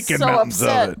am making so mountains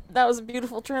upset. of it. That was a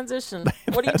beautiful transition.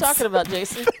 What are you talking about,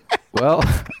 Jason? Well,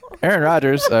 Aaron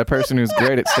Rodgers, a person who's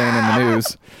great at staying in the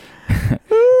news.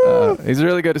 He's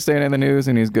really good at staying in the news,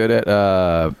 and he's good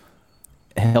at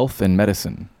health and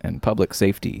medicine and public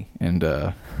safety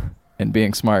and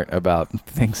being smart about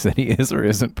things that he is or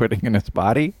isn't putting in his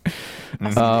body.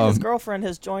 His girlfriend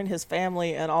has joined his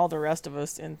family and all the rest of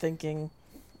us in thinking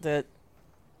that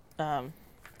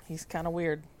he's kind of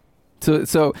weird.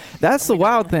 So that's the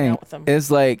wild thing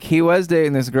is like he was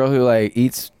dating this girl who like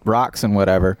eats rocks and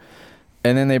whatever,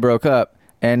 and then they broke up,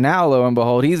 and now lo and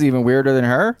behold he's even weirder than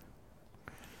her,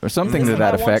 or something to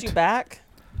that I want effect. you back.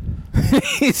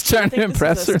 He's trying to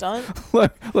impress her.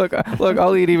 Look!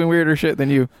 I'll eat even weirder shit than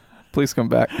you. Please come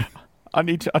back. I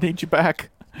need you back.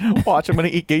 Watch, I'm going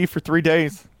to eat ghee for 3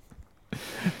 days.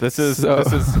 This is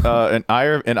an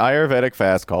Ayurvedic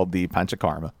fast called the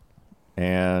Panchakarma,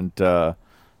 and the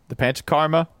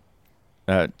Panchakarma.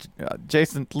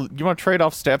 Jason, you want to trade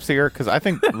off steps here? Because I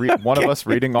think one of us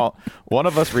reading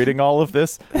all of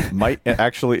this might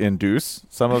actually induce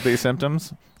some of these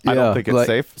symptoms. I don't think it's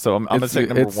safe, so I'm going to take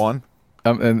number 1.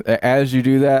 And as you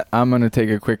do that, I'm going to take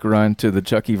a quick run to the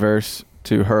Chucky verse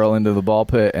to hurl into the ball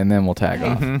pit, and then we'll tag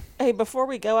off. Hey, before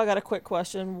we go, I got a quick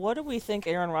question. What do we think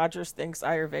Aaron Rodgers thinks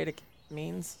Ayurvedic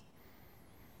means?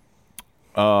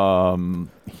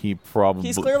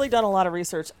 He's clearly done a lot of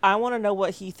research. I want to know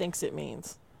what he thinks it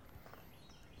means.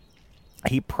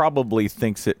 He probably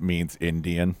thinks it means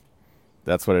Indian.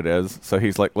 That's what it is. So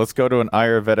he's like, let's go to an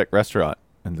Ayurvedic restaurant.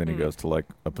 And then he goes to like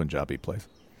a Punjabi place.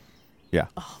 Yeah.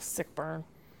 Oh, sick burn.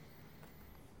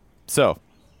 So,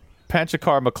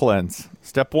 Panchakarma cleanse.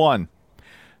 Step 1.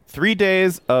 3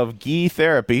 days of ghee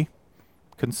therapy.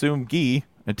 Consume ghee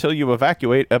until you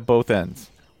evacuate at both ends.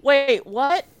 Wait,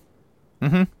 what?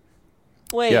 Mm-hmm.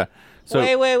 Wait. Yeah. So,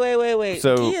 wait.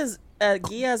 So,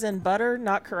 ghee as in butter,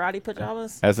 not karate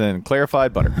pajamas? As in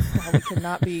clarified butter. Oh, we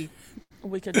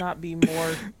could not be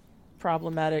more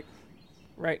problematic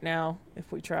right now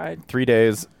if we tried. 3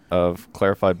 days of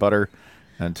clarified butter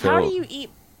until... How do you eat,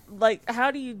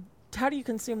 how do you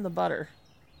consume the butter?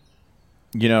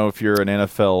 You know, if you're an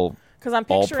NFL Because I'm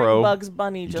picturing All-Pro, Bugs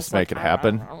Bunny just make it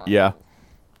happen. Yeah.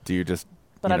 Do you just...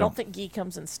 But I don't think ghee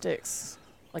comes in sticks.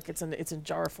 Like it's in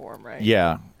jar form, right?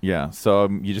 Yeah. So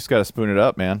you just got to spoon it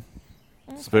up, man.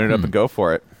 Spoon it up and go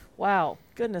for it. Wow.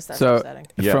 Goodness, that's So, upsetting.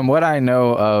 Yeah. from what I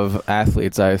know of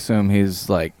athletes, I assume he's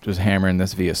like just hammering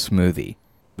this via smoothie.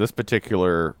 This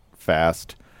particular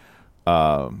fast,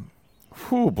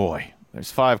 boy,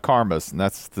 there's 5 karmas, and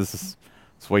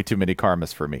it's way too many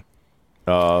karmas for me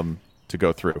to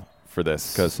go through for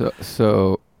this. Because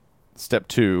so step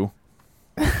 2.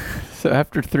 So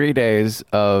after 3 days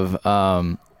of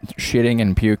shitting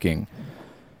and puking,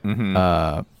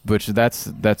 which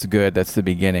that's good. That's the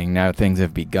beginning. Now things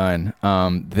have begun.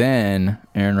 Then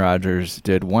Aaron Rodgers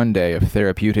did 1 day of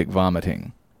therapeutic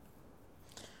vomiting.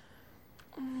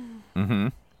 Mm-hmm.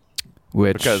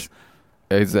 Which because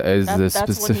is that's the when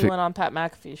specific you went on Pat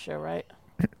McAfee's show, right?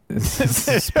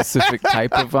 specific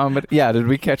type of vomit. Yeah, did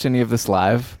we catch any of this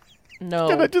live? No.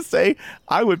 Can I just say,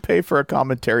 I would pay for a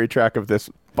commentary track of this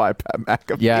by Pat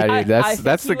McAfee. Yeah, dude,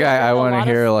 that's the guy I want to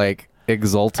hear.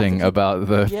 exulting about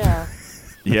the Yeah.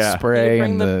 Yeah. spray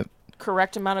Bring and the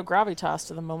correct amount of gravitas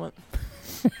to the moment.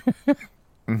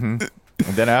 And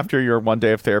then after your 1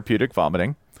 day of therapeutic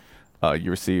vomiting,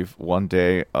 you receive 1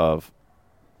 day of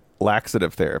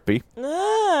laxative therapy.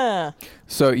 Ah.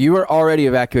 So you were already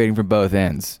evacuating from both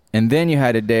ends, and then you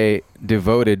had a day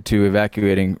devoted to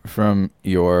evacuating from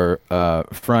your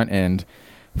front end,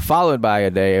 followed by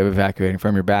a day of evacuating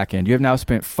from your back end. You have now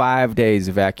spent 5 days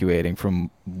evacuating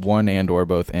from one and or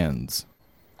both ends.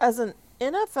 As an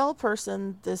NFL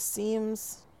person, this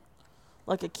seems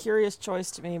like a curious choice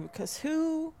to me, because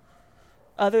who,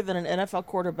 other than an NFL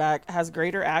quarterback, has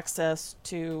greater access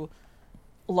to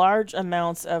large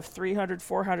amounts of 300,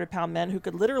 400-pound men who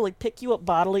could literally pick you up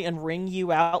bodily and wring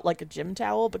you out like a gym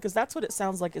towel? Because that's what it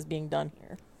sounds like is being done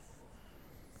here.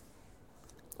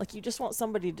 Like, you just want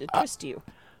somebody to twist you.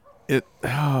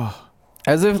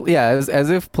 As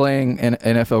if playing an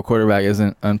NFL quarterback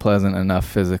isn't unpleasant enough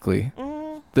physically.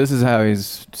 This is how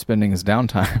he's spending his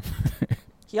downtime.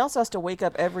 He also has to wake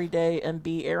up every day and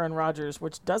be Aaron Rodgers,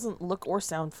 which doesn't look or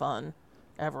sound fun,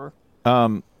 ever.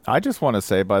 I just want to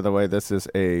say, by the way, this is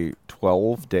a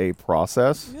 12-day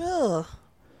process. Ugh.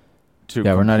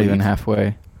 We're not even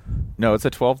halfway. No, it's a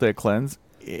 12-day cleanse.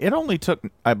 It only took,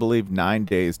 I believe, 9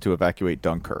 days to evacuate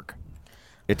Dunkirk.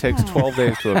 It takes 12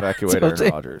 days to evacuate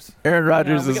Aaron Rodgers. Aaron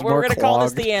Rodgers is more We're going to call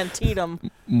this clogged. the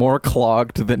Antietam. More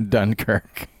clogged than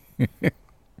Dunkirk.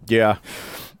 Yeah.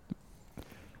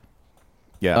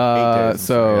 Yeah. 8 days.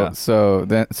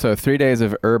 So 3 days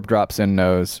of herb drops in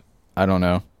nose. I don't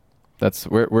know. That's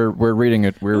we're reading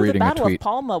it. We're reading the a Battle tweet. of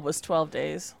Palma was 12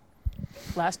 days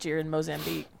last year in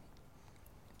Mozambique.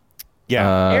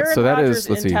 Yeah. Aaron so that Rodgers' is,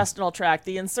 let's see. intestinal tract,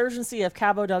 the insurgency of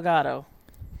Cabo Delgado.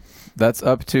 That's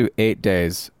up to 8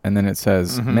 days, and then it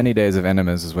says many days of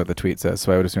enemas is what the tweet says.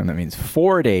 So I would assume that means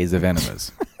 4 days of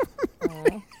enemas.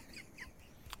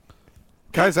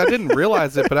 Guys, I didn't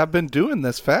realize it, but I've been doing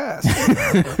this fast.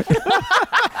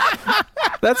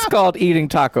 That's called eating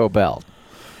Taco Bell.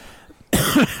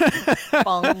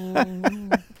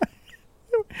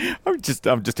 I'm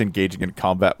just engaging in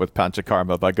combat with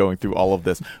Panchakarma by going through all of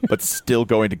this, but still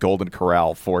going to Golden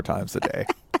Corral 4 times a day.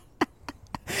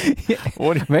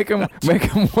 Make them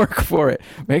work for it.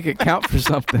 Make it count for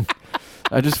something.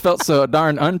 I just felt so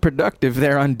darn unproductive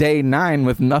there on day 9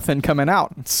 with nothing coming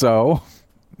out. So,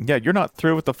 yeah, you're not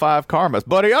through with the 5 karmas,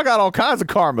 buddy. I got all kinds of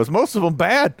karmas. Most of them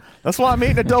bad. That's why I'm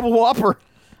eating a double Whopper.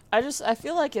 I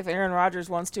feel like if Aaron Rodgers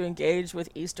wants to engage with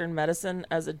Eastern medicine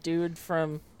as a dude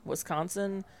from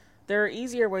Wisconsin, there are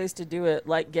easier ways to do it,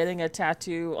 like getting a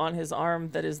tattoo on his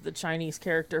arm that is the Chinese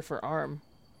character for arm.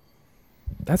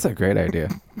 that's a great idea.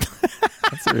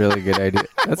 That's a really good idea.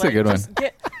 That's a good one.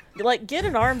 Get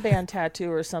an armband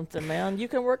tattoo or something, man. You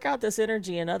can work out this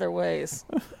energy in other ways.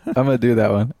 I'm going to do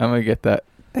that one. I'm going to get that.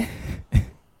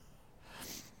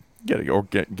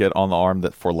 Get on the arm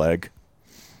that for leg.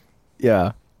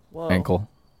 Yeah. Whoa. Ankle.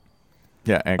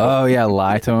 Yeah, ankle. Oh, yeah.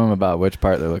 Lie to them about which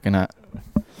part they're looking at.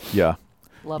 Yeah.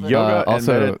 Love it. Yoga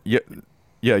also,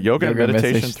 yoga and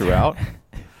meditation throughout.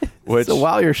 Which, so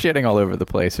while you're shitting all over the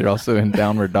place, you're also in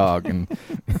downward dog and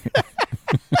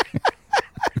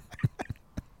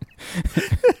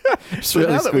just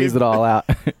really squeeze it all out.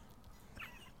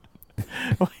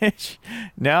 Which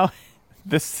now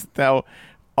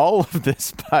all of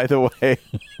this, by the way,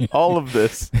 all of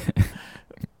this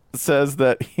says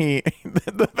that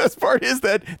the best part is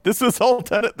that this was all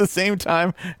done at the same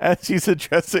time as he's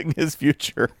addressing his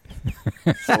future.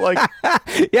 So like,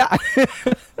 yeah.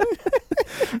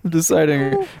 I'm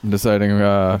deciding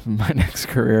my next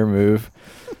career move.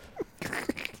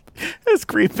 As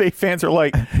Green Bay fans are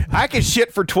like, I can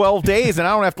shit for 12 days and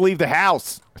I don't have to leave the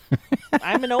house.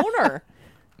 I'm an owner.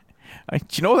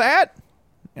 You know that?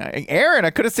 Aaron, I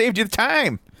could have saved you the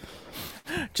time.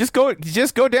 Just go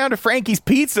down to Frankie's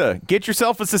Pizza. Get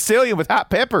yourself a Sicilian with hot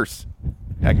peppers.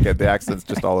 I get the accent's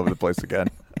just all over the place again.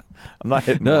 I'm not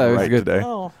hitting that was right good today.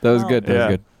 Oh, That was good. That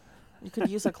was good. You could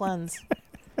use a cleanse.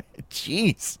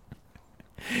 Jeez.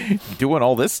 Doing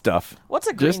all this stuff. What's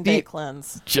a Green Bay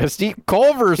cleanse? Just eat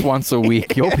Culver's once a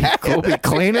week. You'll be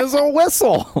clean as a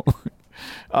whistle.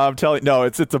 I'm telling you, no,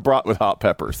 it's a brat with hot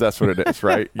peppers. That's what it is,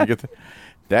 right? You get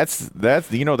that's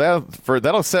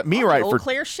that'll set me right for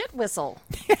clear shit whistle.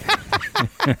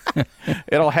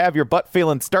 It'll have your butt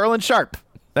feeling sterling sharp.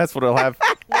 That's what it'll have.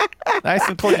 Nice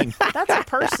and clean. That's a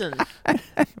person.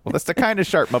 Well, that's the kind of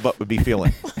sharp my butt would be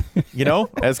feeling. You know,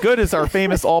 as good as our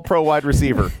famous all-pro wide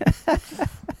receiver.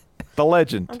 The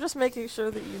legend. I'm just making sure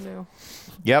that you knew.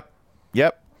 Yep.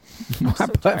 My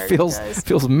butt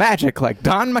feels magic like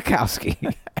Don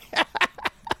Makowski.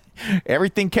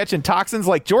 Everything catching toxins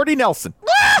like Jordy Nelson.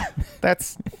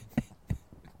 That's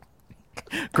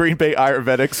Green Bay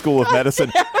Ayurvedic School of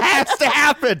Medicine. Has to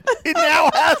happen. It now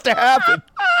has to happen.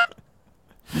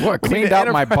 What, cleaned out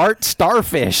my Bart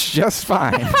starfish just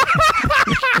fine.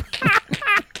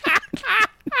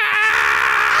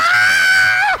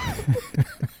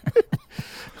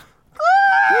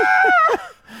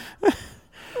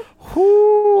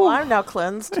 Well, I'm now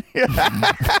cleansed.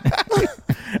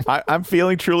 I'm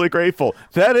feeling truly grateful.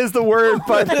 That is the word,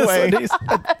 by the way.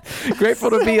 Grateful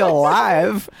to be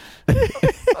alive.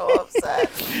 So upset.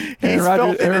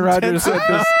 Aaron Rodgers said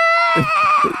this.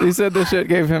 He said this shit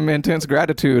gave him intense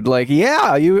gratitude. Like,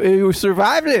 yeah, you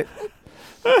survived it.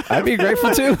 I'd be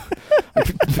grateful too.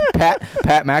 Pat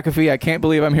McAfee, I can't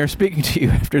believe I'm here speaking to you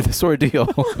after this ordeal.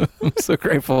 I'm so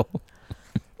grateful.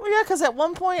 Well, yeah, because at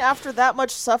one point after that much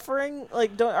suffering,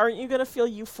 like, aren't you gonna feel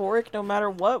euphoric no matter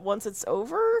what once it's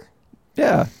over?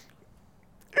 Yeah.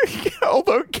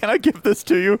 Although, can I give this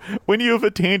to you? When you have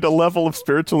attained a level of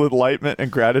spiritual enlightenment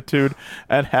and gratitude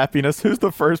and happiness, who's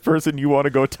the first person you want to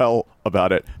go tell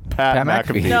about it? Pat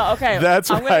McAfee. No, okay.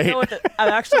 That's I'm right. Gonna go with it. I'm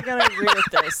actually going to agree with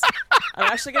this.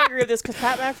 Because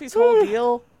Pat McAfee's whole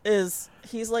deal is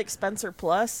he's like Spencer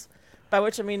Plus, by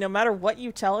which I mean no matter what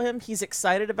you tell him, he's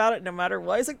excited about it no matter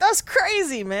what. He's like, that's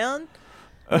crazy, man.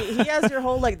 He has your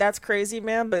whole, like, that's crazy,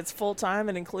 man, but it's full time.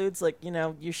 It includes, like, you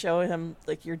know, you show him,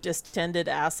 like, your distended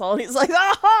asshole. And he's like,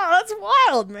 oh, that's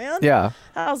wild, man. Yeah.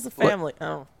 How's the family?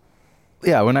 Oh.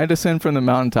 Yeah, when I descend from the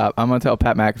mountaintop, I'm going to tell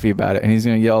Pat McAfee about it, and he's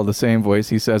going to yell the same voice.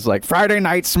 He says, like, Friday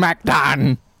Night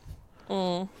SmackDown.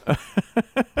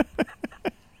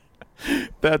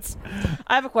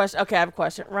 I have a question. Okay, I have a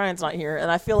question. Ryan's not here, and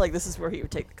I feel like this is where he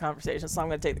would take the conversation, so I'm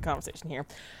going to take the conversation here.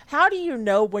 How do you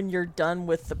know when you're done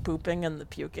with the pooping and the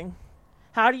puking?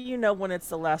 How do you know when it's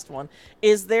the last one?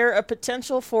 Is there a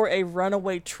potential for a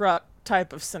runaway truck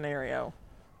type of scenario?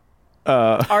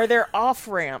 Are there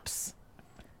off-ramps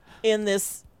in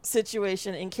this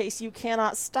situation in case you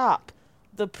cannot stop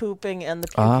the pooping and the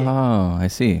puking? Oh, I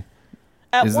see.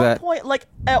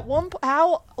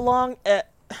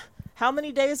 How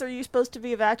many days are you supposed to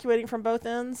be evacuating from both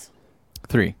ends?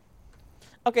 3.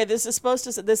 Okay,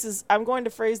 I'm going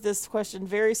to phrase this question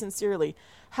very sincerely.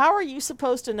 How are you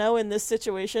supposed to know in this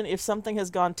situation if something has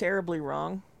gone terribly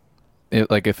wrong?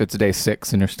 Like if it's day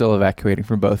 6 and you're still evacuating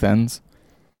from both ends?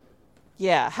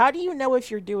 Yeah, how do you know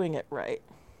if you're doing it right?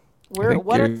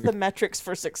 What are the metrics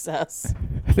for success?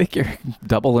 I think you're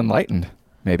double enlightened,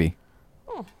 maybe.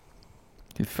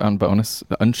 You found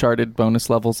uncharted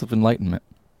bonus levels of enlightenment.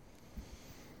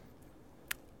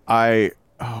 Oh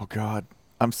God,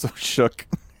 I'm so shook.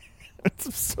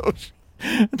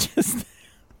 Just,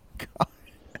 God.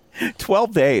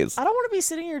 12 days. I don't want to be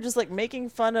sitting here just like making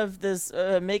fun of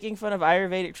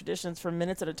Ayurvedic traditions for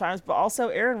minutes at a time, but also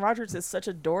Aaron Rodgers is such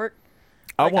a dork.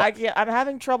 I'm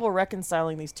having trouble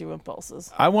reconciling these two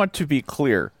impulses. I want to be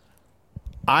clear.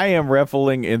 I am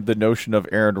reveling in the notion of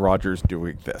Aaron Rodgers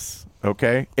doing this.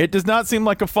 Okay, it does not seem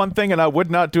like a fun thing, and I would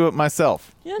not do it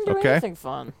myself. You didn't do anything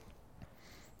fun.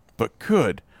 But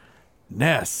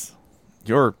goodness,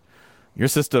 your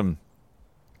system,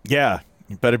 yeah,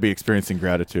 you better be experiencing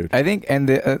gratitude. I think, and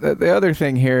the other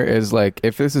thing here is, like,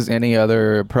 if this is any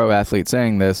other pro athlete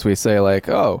saying this, we say, like,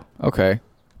 oh, okay,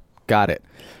 got it.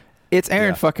 It's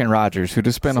Aaron fucking Rodgers who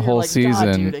just spent a whole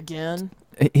season. God, dude, again.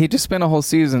 He just spent a whole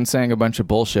season saying a bunch of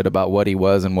bullshit about what he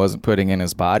was and wasn't putting in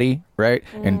his body, right?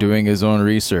 And doing his own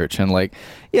research. And, like,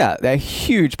 yeah, that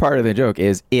huge part of the joke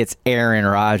is it's Aaron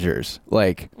Rodgers.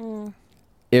 Like,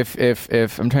 if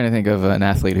I'm trying to think of an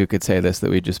athlete who could say this, that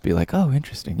we'd just be like, oh,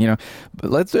 interesting, you know.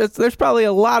 But there's probably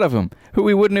a lot of them who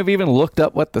we wouldn't have even looked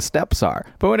up what the steps are.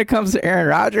 But when it comes to Aaron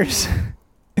Rodgers,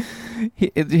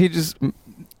 he just...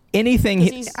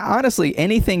 honestly,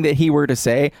 anything that he were to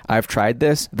say, I've tried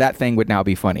this, that thing would now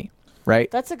be funny,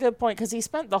 right? That's a good point, because he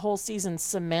spent the whole season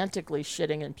semantically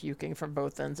shitting and puking from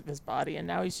both ends of his body, and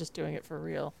now he's just doing it for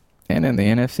real. And in the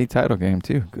NFC title game,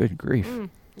 too. Good grief.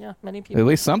 Yeah, many people. At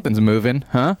least something's moving,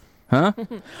 huh? Huh?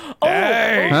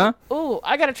 Hey! Huh? Oh,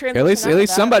 I got to transition. At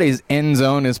least somebody's end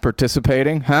zone is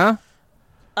participating, huh?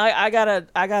 I got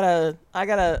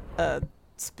a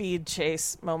speed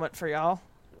chase moment for y'all.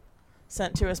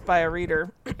 Sent to us by a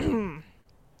reader.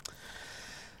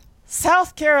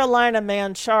 South Carolina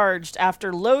man charged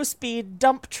after low-speed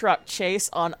dump truck chase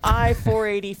on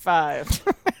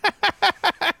I-485.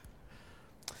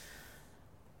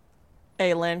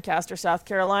 A Lancaster, South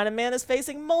Carolina man is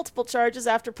facing multiple charges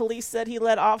after police said he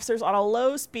led officers on a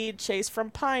low-speed chase from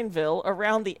Pineville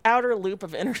around the outer loop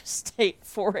of Interstate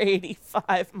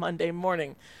 485 Monday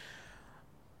morning.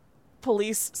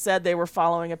 Police said they were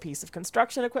following a piece of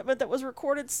construction equipment that was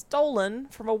recorded stolen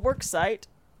from a work site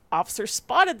Officers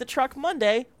spotted the truck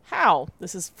Monday. How?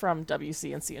 This is from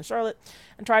WCNC in Charlotte,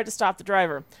 and tried to stop the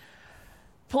driver.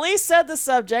 Police said the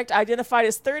subject, identified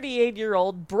as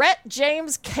 38-year-old Brett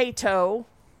James Cato,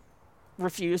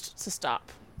 refused to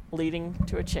stop, leading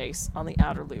to a chase on the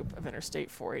outer loop of Interstate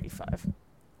 485.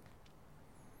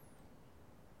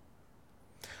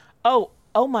 Oh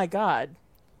my God.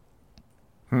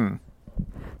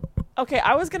 Okay,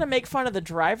 I was going to make fun of the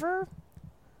driver.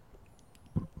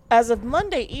 As of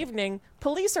Monday evening,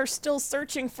 police are still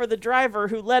searching for the driver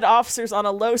who led officers on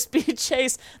a low-speed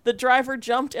chase. The driver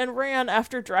jumped and ran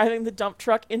after driving the dump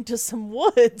truck into some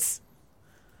woods.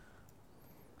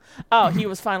 Oh, he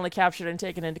was finally captured and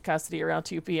taken into custody around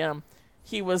 2 p.m.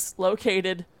 He was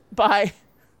located by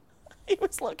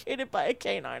a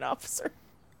canine officer.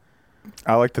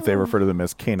 I like that they refer to them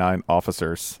as canine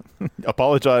officers.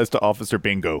 Apologize to Officer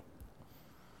Bingo.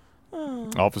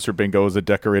 Officer Bingo is a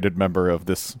decorated member of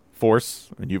this force,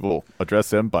 and you will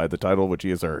address him by the title which he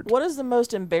has earned. What is the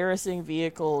most embarrassing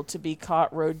vehicle to be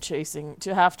caught road chasing,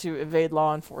 to have to evade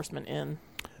law enforcement in?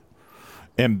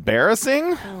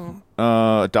 Embarrassing?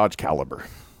 Dodge Caliber.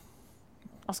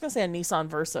 I was going to say a Nissan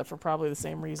Versa for probably the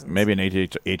same reasons. Maybe an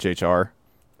HHR.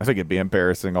 I think it'd be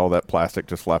embarrassing, all that plastic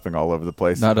just flapping all over the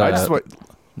place. Not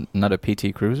a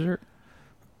PT Cruiser?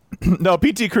 No,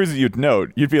 PT Cruiser you'd know.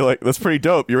 You'd be like, that's pretty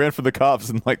dope. You ran for the cops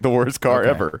in like the worst car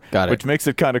ever. Got it. Which makes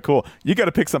it kind of cool. You got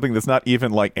to pick something that's not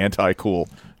even like anti-cool.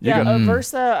 A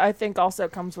Versa I think also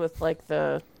comes with like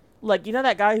you know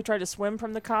that guy who tried to swim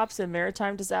from the cops in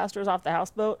maritime disasters off the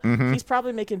houseboat? Mm-hmm. He's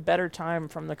probably making better time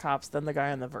from the cops than the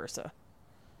guy in the Versa,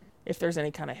 if there's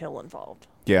any kind of hill involved.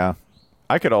 Yeah.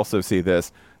 I could also see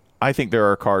this. I think there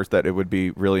are cars that it would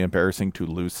be really embarrassing to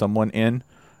lose someone in.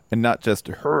 And not just,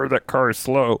 that car is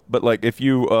slow. But, like, if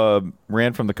you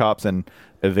ran from the cops and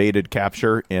evaded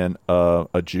capture in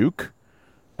a juke,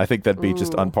 I think that'd be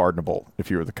just unpardonable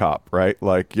if you were the cop, right?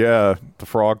 Like, yeah, the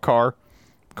frog car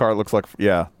looks like,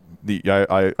 I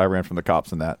ran from the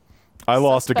cops in that. I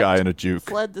lost a guy in a juke.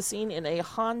 Fled the scene in a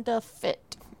Honda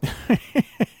Fit.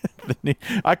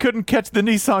 I couldn't catch the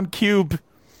Nissan Cube.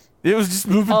 It was just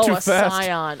moving too fast. Oh, a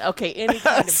Scion. Okay, any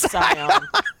kind of Scion.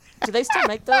 Do they still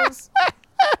make those?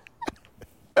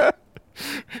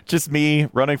 Just me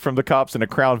running from the cops in a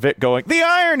Crown Vic going, the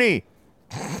irony!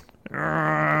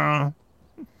 Oh,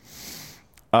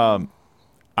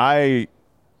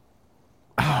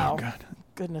 God.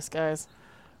 Goodness, guys.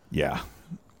 Yeah.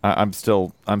 I'm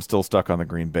still stuck on the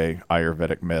Green Bay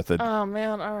Ayurvedic method. Oh,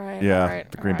 man. All right. Yeah, all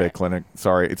right, the Green Bay Clinic.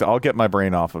 Sorry. I'll get my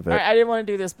brain off of it. All right, I didn't want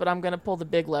to do this, but I'm going to pull the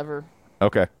big lever.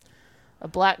 Okay. A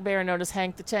black bear known as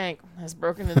Hank the Tank has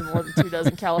broken into more than 2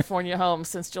 dozen California homes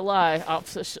since July,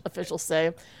 officials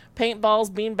say.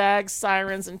 Paintballs, beanbags,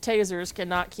 sirens, and tasers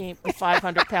cannot keep the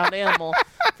 500-pound animal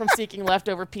from seeking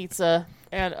leftover pizza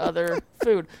and other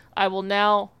food. I will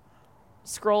now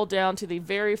scroll down to the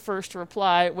very first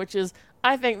reply, which is,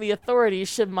 I think the authorities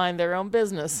should mind their own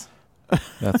business.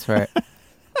 That's right.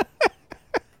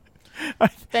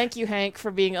 Thank you, Hank, for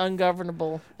being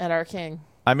ungovernable and our king.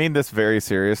 I mean this very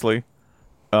seriously.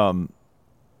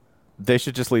 They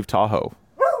should just leave Tahoe.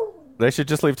 They should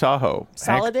just leave Tahoe.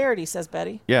 Solidarity, says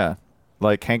Betty. Yeah.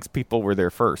 Like Hank's people were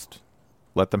there first.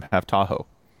 Let them have Tahoe.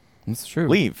 That's true.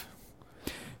 Leave.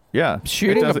 Yeah.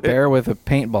 Shooting a bear with a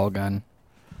paintball gun.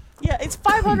 Yeah, it's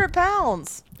 500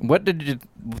 pounds. What did you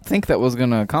think that was going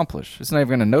to accomplish? It's not even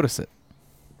going to notice it.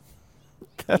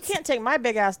 You can't take my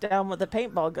big ass down with a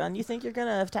paintball gun. You think you're going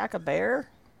to attack a bear?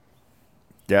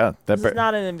 Yeah. This is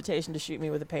not an invitation to shoot me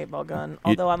with a paintball gun,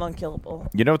 although I'm unkillable.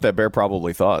 You know what that bear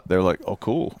probably thought? They're like, oh,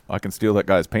 cool. I can steal that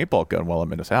guy's paintball gun while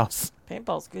I'm in his house.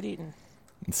 Paintball's good eating.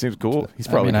 It seems cool. He's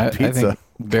probably I pizza. think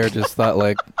bear just thought,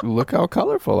 like, look how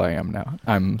colorful I am now.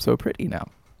 I'm so pretty now.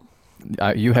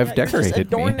 You have decorated just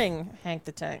adorning me. Hank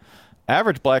the Tank.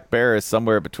 Average black bear is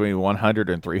somewhere between 100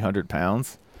 and 300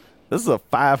 pounds. This is a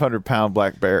 500-pound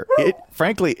black bear.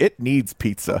 Frankly, it needs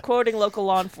pizza. Quoting local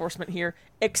law enforcement here,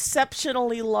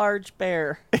 exceptionally large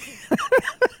bear.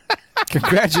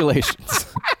 Congratulations.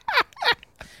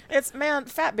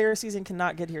 Fat bear season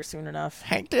cannot get here soon enough.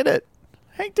 Hank did it.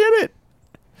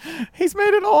 He's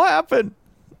made it all happen.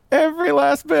 Every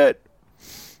last bit.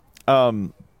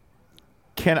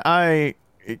 Can I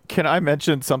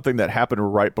mention something that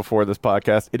happened right before this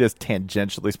podcast? It is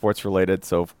tangentially sports related,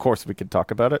 so of course we can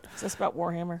talk about it. Is this about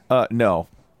Warhammer? No,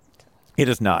 it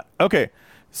is not. Okay,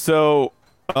 so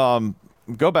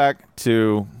go back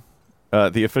to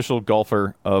the official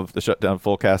golfer of the Shutdown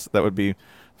Fullcast. That would be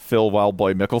Phil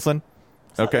Wildboy Mickelson.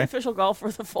 So okay. The official golfer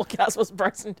of the Fullcast was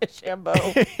Bryson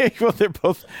DeChambeau. Well,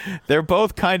 they're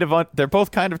both kind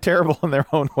of terrible in their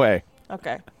own way.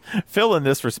 Okay. Phil, in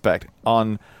this respect,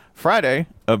 on Friday,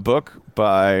 a book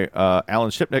by Alan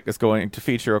Shipnick is going to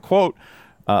feature a quote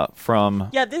from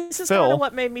Yeah, this is Phil. kind of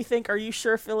what made me think, are you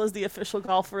sure Phil is the official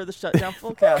golfer of the Shutdown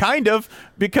Fullcast? Kind of,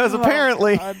 because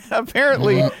apparently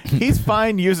he's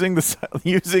fine using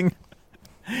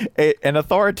an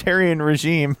authoritarian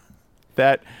regime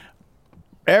that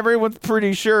everyone's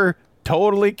pretty sure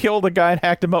totally killed a guy and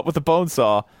hacked him up with a bone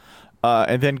saw,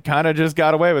 and then kind of just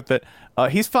got away with it.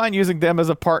 He's fine using them as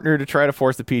a partner to try to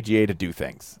force the PGA to do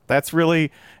things. That's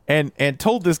really and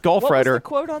told this golf What writer. was the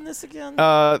quote on this again?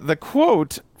 The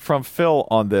quote from Phil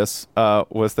on this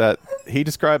was that he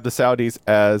described the Saudis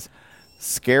as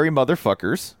scary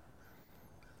motherfuckers,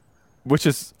 which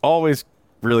is always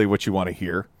really what you want to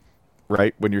hear,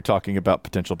 right? When you're talking about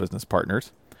potential business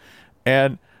partners.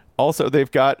 And also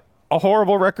they've got a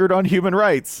horrible record on human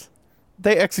rights.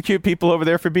 They execute people over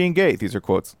there for being gay. These are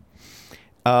quotes.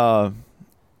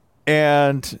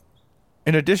 And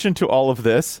in addition to all of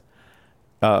this,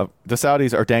 the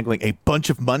Saudis are dangling a bunch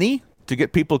of money to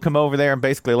get people to come over there and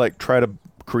basically like try to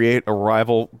create a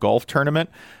rival golf tournament,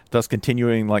 thus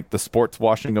continuing like the sports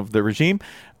washing of the regime.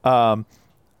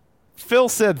 Phil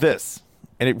said this,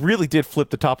 and it really did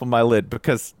flip the top of my lid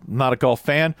because I'm not a golf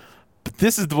fan, but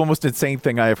this is the most insane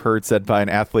thing I have heard said by an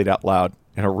athlete out loud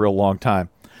in a real long time.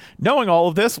 Knowing all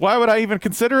of this, why would I even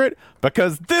consider it?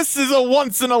 Because this is a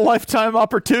once-in-a-lifetime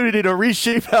opportunity to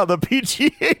reshape how the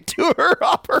PGA Tour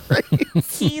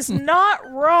operates. He's not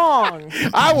wrong.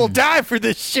 I will die for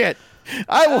this shit.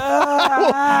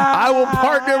 I will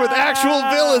partner with actual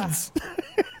villains.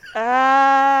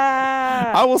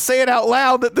 I will say it out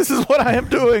loud that this is what I am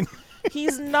doing.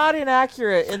 He's not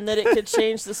inaccurate in that it could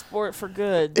change the sport for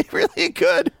good. It really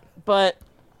could. But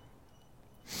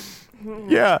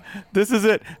yeah, this is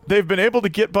it. They've been able to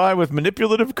get by with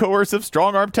manipulative, coercive,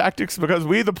 strong-arm tactics because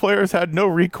we, the players, had no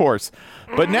recourse.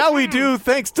 But now we do,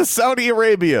 thanks to Saudi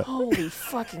Arabia. Holy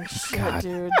fucking shit,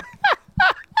 dude.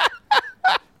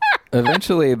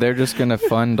 Eventually, they're just going to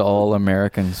fund all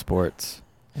American sports.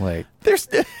 Like, there's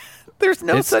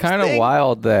no it's such kind of thing.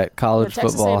 wild that college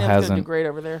Texas football A&M's gonna do hasn't. great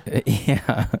over there.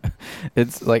 Yeah,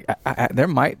 it's like there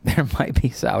might be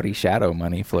Saudi shadow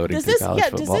money floating Does through this college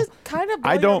football. does this kind of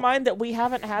blow your mind that we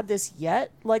haven't had this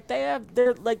yet? Like there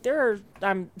are,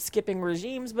 I'm skipping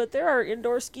regimes, but there are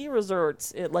indoor ski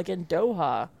resorts like in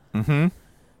Doha. Mm-hmm.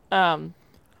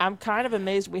 I'm kind of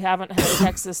amazed we haven't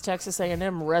had Texas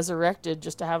A&M resurrected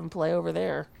just to have them play over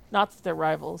there. Not that they're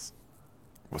rivals.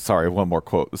 Sorry, one more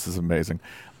quote. This is amazing.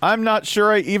 I'm not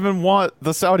sure I even want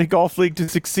the Saudi Golf League to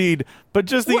succeed, but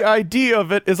just the idea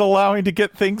of it is allowing to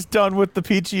get things done with the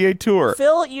PGA Tour.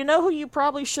 Phil, you know who you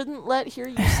probably shouldn't let hear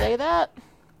you say that?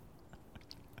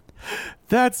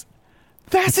 That's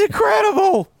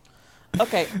incredible.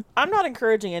 Okay, I'm not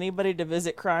encouraging anybody to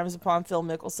visit Crimes Upon Phil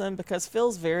Mickelson because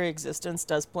Phil's very existence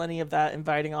does plenty of that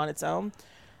inviting on its own.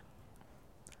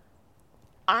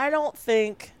 I don't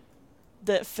think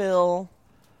that Phil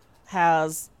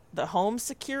has the home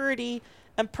security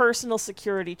and personal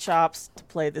security chops to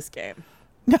play this game.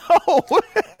 No.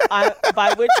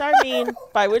 By which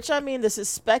I mean this is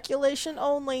speculation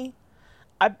only.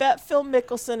 I bet Phil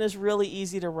Mickelson is really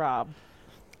easy to rob.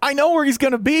 I know where he's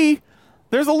going to be.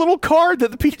 There's a little card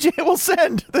that the PGA will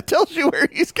send that tells you where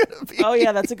he's going to be. Oh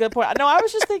yeah, that's a good point. No, I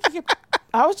was just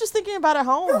thinking about at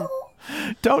home.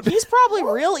 He's probably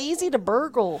real easy to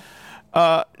burgle.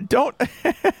 Don't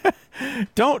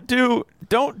do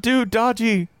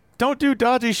dodgy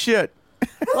shit.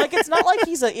 Like it's not like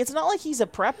he's a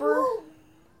prepper.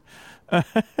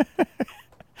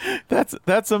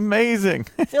 That's amazing.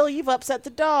 Phil, you've upset the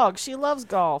dog. She loves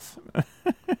golf.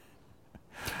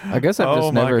 I guess I've Oh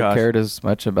just my never gosh. cared as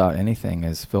much about anything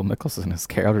as Phil Mickelson has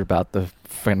cared about the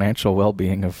financial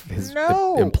well-being of his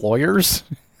employers.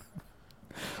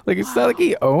 Like it's not like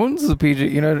he owns the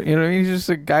PGA. You know, he's just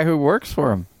a guy who works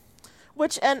for him.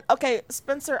 Okay,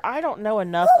 Spencer, I don't know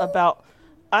enough about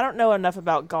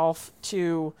golf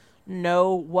to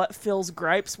know what Phil's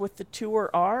gripes with the tour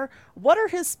are. What are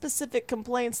his specific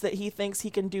complaints that he thinks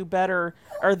he can do better,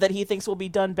 or that he thinks will be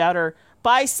done better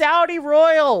by Saudi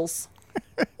royals?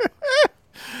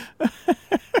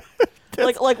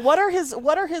 like what are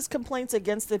his complaints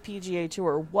against the PGA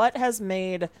Tour? What has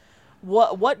made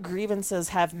what grievances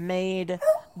have made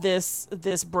this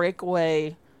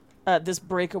breakaway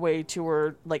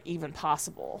tour like even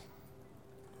possible?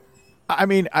 I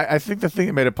mean, I think the thing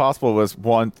that made it possible was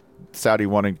one, Saudi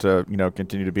wanting to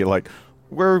continue to be like,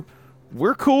 we're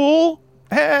cool.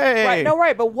 Hey,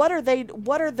 right. But what are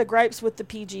the gripes with the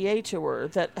PGA Tour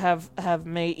that have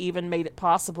made it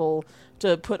possible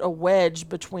to put a wedge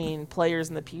between players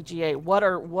and the PGA? What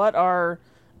are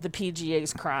the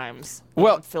PGA's crimes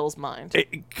Well, in Phil's mind.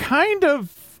 They kind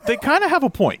of have a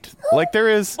point. Like there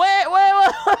is. Wait.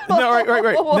 No,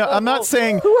 right. No, I'm not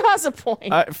saying. Who has a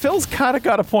point? Phil's kind of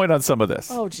got a point on some of this.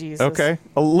 Oh, Jesus. Okay,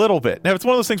 a little bit. Now it's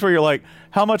one of those things where you're like,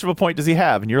 how much of a point does he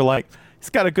have? And you're like, he's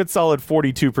got a good solid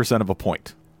 42% of a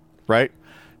point, right?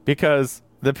 Because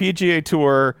the PGA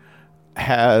Tour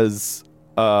has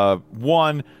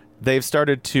one. They've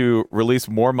started to release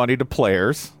more money to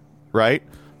players, right?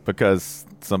 Because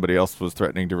somebody else was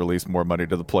threatening to release more money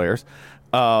to the players.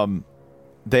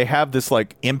 They have this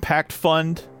like impact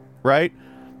fund, right?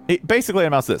 It basically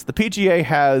amounts to this. The PGA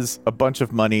has a bunch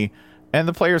of money and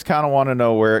the players kind of want to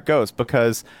know where it goes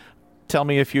because tell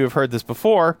me if you have heard this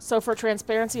before. So for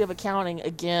transparency of accounting,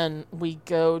 again, we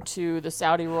go to the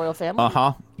Saudi royal family?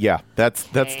 Yeah, that's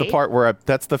the part where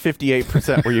that's the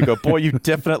 58% where you go, boy, you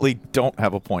definitely don't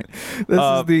have a point. This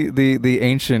is the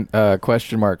ancient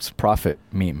question marks profit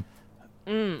meme.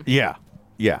 Yeah.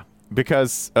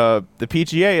 Because the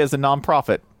PGA is a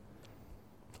nonprofit.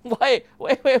 Wait.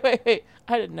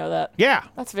 I didn't know that. Yeah.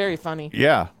 That's very funny.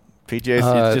 Yeah.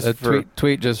 PGA is just a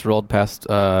tweet just rolled past.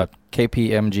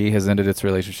 KPMG has ended its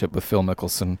relationship with Phil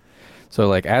Mickelson. So,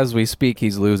 like, as we speak,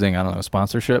 he's losing, I don't know,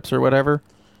 sponsorships or whatever.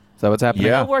 Is that what's happening?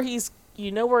 Yeah.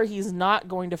 You know where he's not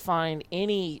going to find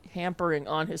any hampering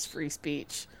on his free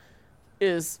speech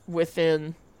is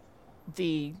within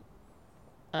the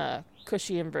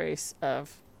cushy embrace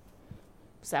of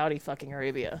Saudi fucking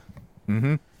Arabia.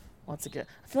 Mm-hmm. Once again,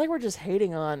 I feel like we're just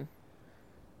hating on,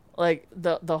 like,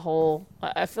 the whole.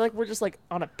 I feel like we're just like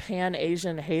on a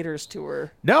pan-Asian haters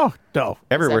tour. No.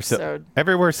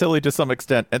 Everywhere silly to some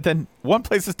extent, and then one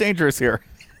place is dangerous here.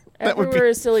 Everywhere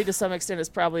is silly to some extent is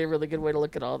probably a really good way to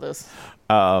look at all this.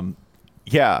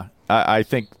 Yeah, I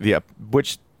think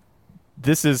which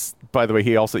this is, by the way,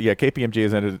 he also KPMG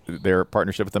has ended their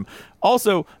partnership with them.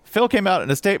 Also, Phil came out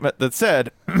in a statement that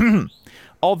said.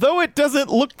 Although it doesn't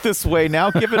look this way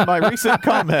now, given my recent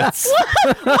comments.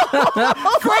 Greatest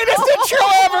intro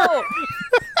ever!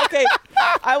 Okay,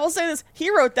 I will say this. He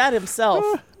wrote that himself.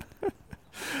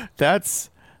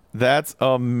 That's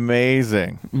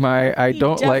amazing. My I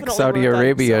don't like Saudi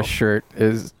Arabia shirt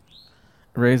is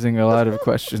raising a lot of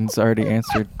questions already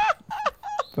answered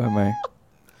by my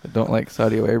I don't like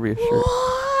Saudi Arabia shirt.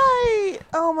 Why?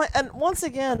 Oh my! And once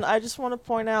again, I just want to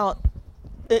point out.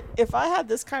 If I had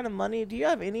this kind of money, do you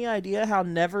have any idea how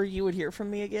never you would hear from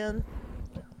me again?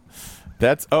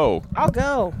 I'll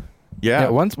go. Yeah.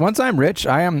 Once I'm rich,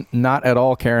 I am not at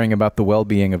all caring about the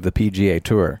well-being of the PGA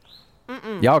Tour.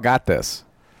 Y'all got this.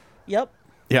 Yep.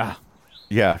 Yeah.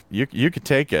 You could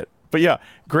take it. But yeah,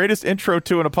 greatest intro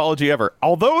to an apology ever.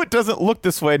 Although it doesn't look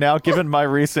this way now, given my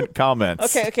recent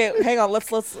comments. Okay. Hang on.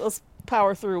 Let's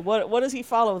power through. What does he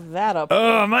follow that up?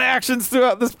 My actions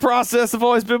throughout this process have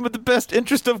always been with the best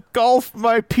interest of golf,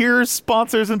 my peers,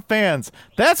 sponsors, and fans.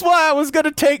 That's why I was going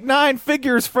to take 9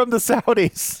 figures from the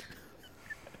Saudis.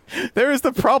 There is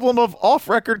the problem of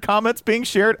off-record comments being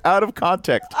shared out of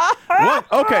context.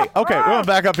 Okay. We're going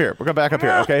back up here.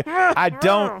 Okay.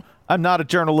 I'm not a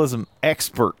journalism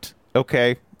expert.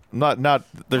 Okay. I'm not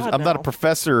a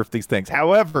professor of these things.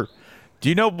 However, do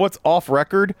you know what's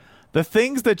off-record? The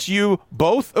things that you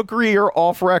both agree are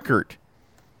off record.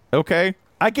 Okay?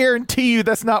 I guarantee you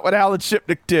that's not what Alan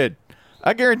Shipnick did.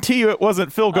 I guarantee you it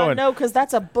wasn't Phil going. No, because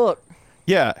that's a book.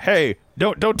 Yeah. Hey,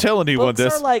 don't tell anyone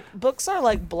this. Books are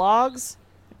like blogs.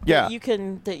 Yeah.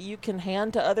 That you can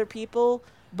hand to other people,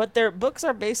 but their books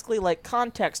are basically like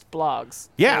context blogs.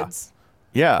 Yeah. Kids.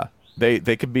 Yeah.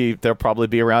 They could be. They'll probably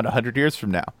be around 100 years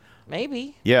from now.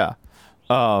 Maybe. Yeah.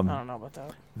 I don't know about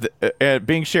that.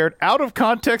 Being shared out of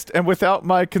context and without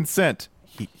my consent.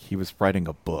 He was writing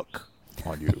a book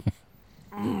on you.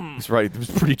 He's right. It was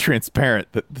pretty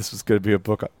transparent that this was going to be a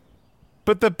book.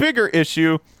 But the bigger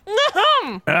issue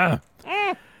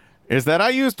is that I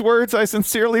used words I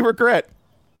sincerely regret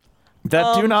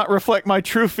that do not reflect my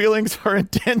true feelings or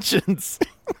intentions.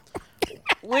 Did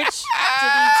he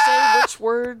say which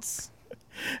words?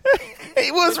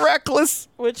 He was reckless.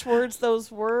 Which words those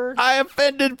were? I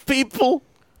offended people.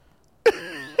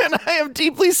 And I am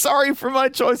deeply sorry for my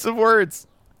choice of words.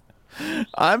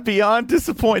 I'm beyond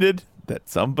disappointed that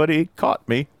somebody caught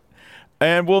me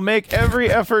and will make every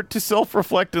effort to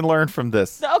self-reflect and learn from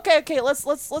this. Okay.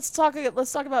 Let's talk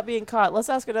about being caught. Let's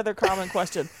ask another common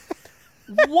question.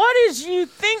 What did you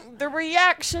think the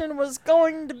reaction was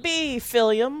going to be,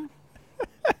 Philium?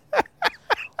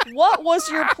 What was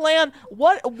your plan?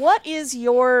 What is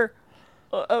your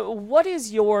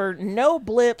no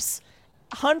blips,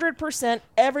 100%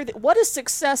 everything? What does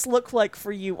success look like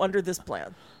for you under this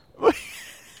plan?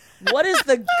 What is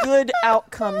the good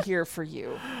outcome here for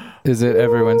you? Is it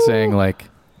everyone saying like,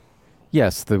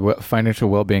 yes, the financial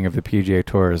well-being of the PGA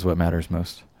Tour is what matters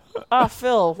most? Ah,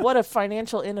 Phil, what a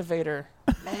financial innovator.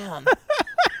 Man.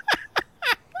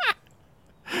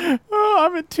 Oh,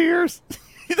 I'm in tears.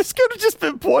 This could have just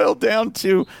been boiled down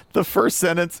to the first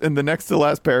sentence in the next to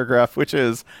last paragraph, which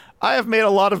is, I have made a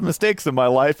lot of mistakes in my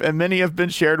life, and many have been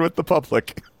shared with the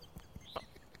public.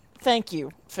 Thank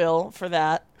you, Phil, for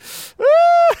that.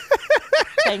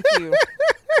 Thank you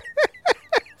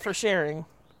for sharing.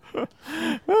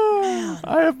 I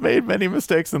have made many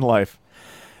mistakes in life.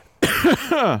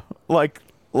 like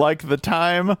the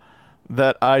time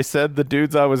that I said the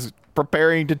dudes I was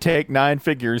preparing to take 9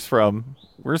 figures from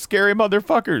were scary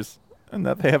motherfuckers, and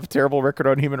that they have a terrible record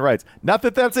on human rights. Not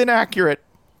that that's inaccurate,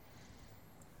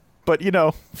 but you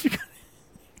know.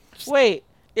 Wait,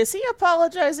 is he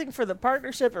apologizing for the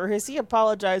partnership, or is he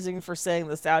apologizing for saying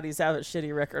the Saudis have a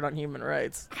shitty record on human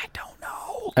rights? I don't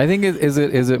know. I think is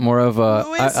it more of a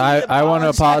I want to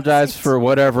apologize for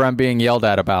whatever I'm being yelled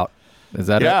at about. Is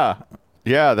that it?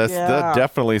 Yeah, that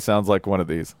definitely sounds like one of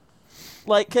these.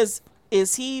 Like, because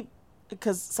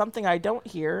something I don't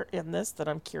hear in this that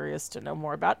I'm curious to know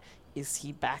more about, is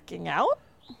he backing out?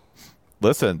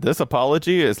 Listen, this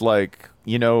apology is like,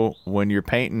 you know, when you're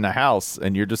painting a house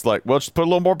and you're just like, well, just put a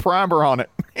little more primer on it.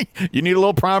 You need a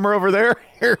little primer over there?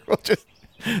 Here, we'll just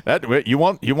that you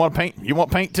want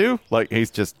paint too? Like, he's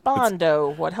just Bondo,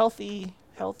 what healthy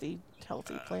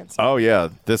plants. Oh yeah,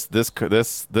 this ancient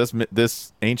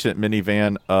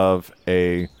minivan of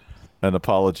an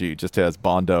apology just has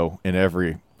Bondo in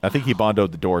every. I think he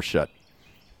Bondoed the door shut.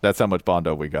 That's how much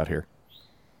Bondo we got here.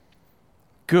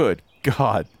 Good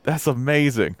God, that's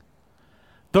amazing.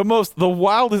 The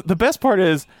wildest, the best part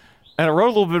is, and I wrote a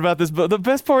little bit about this, but the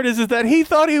best part is that he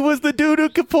thought he was the dude who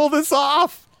could pull this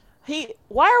off.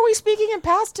 Why are we speaking in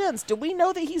past tense? Do we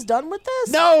know that he's done with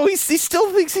this? No, he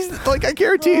still thinks he's like, I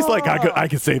guarantee he's like, I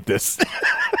can save this.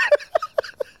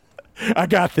 I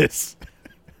got this.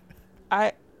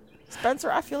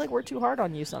 Spencer, I feel like we're too hard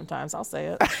on you sometimes. I'll say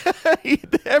it.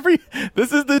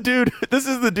 This is the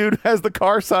dude who has the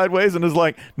car sideways and is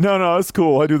like, no, it's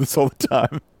cool. I do this all the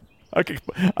time. I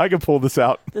can pull this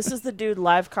out. This is the dude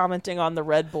live commenting on the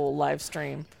Red Bull live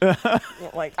stream.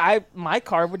 Like, my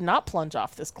car would not plunge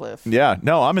off this cliff. Yeah,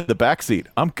 no, I'm in the back seat.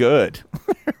 I'm good.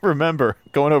 Remember,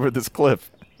 going over this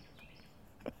cliff.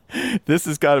 This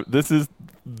is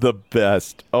the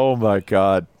best. Oh my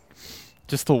God.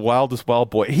 Just the wildest wild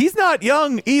boy. He's not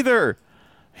young either.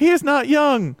 He is not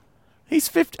young. He's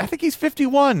 50. I think he's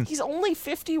 51. He's only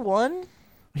 51?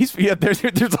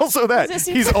 There's also that.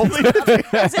 He's only 50.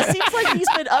 It seems like he's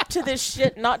been up to this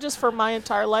shit not just for my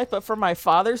entire life, but for my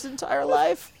father's entire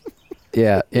life.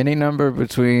 Yeah, any number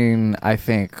between, I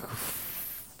think,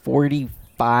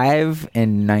 45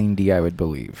 and 90, I would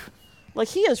believe. Like,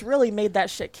 he has really made that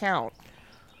shit count.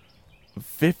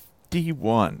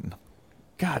 51.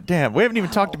 God damn, we haven't even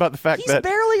talked about the fact he's that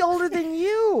he's barely older than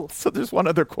you. So there's one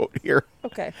other quote here.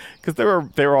 Okay. Because there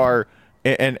are,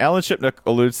 and Alan Shipnuck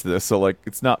alludes to this, so like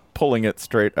it's not pulling it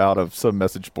straight out of some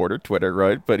message board or Twitter,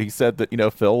 right? But he said that, you know,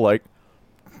 Phil's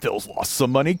lost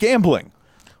some money gambling.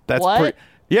 That's what?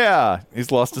 Yeah,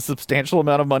 he's lost a substantial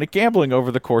amount of money gambling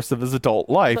over the course of his adult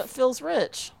life. But Phil's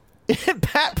rich. And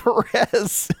Pat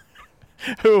Perez,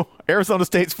 who Arizona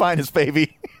State's finest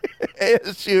baby,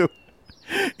 ASU.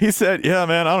 He said, yeah,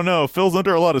 man, I don't know. Phil's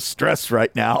under a lot of stress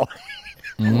right now.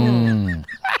 Mm.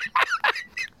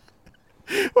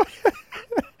 Who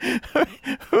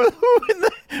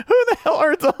the hell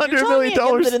earns $100 million?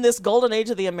 That in this golden age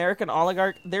of the American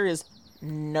oligarch, there is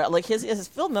no, like, has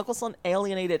Phil Mickelson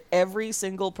alienated every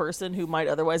single person who might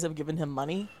otherwise have given him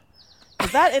money?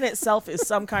 Because that in itself is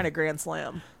some kind of grand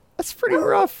slam. That's pretty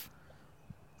rough.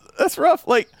 That's rough.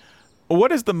 Like,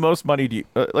 what is the most money do you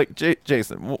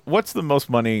Jason? What's the most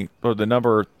money or the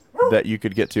number that you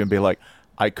could get to and be like,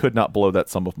 I could not blow that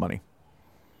sum of money?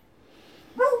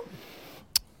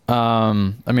 I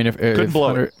mean, if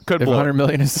 100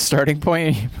 million is the starting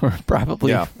point, we're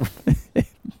probably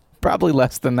probably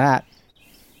less than that.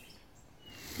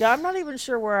 Yeah, I'm not even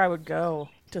sure where I would go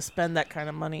to spend that kind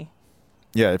of money.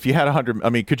 Yeah, if you had 100, I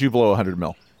mean, could you blow 100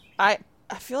 mil?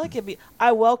 I feel like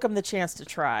I welcome the chance to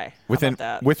try. Within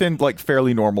like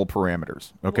fairly normal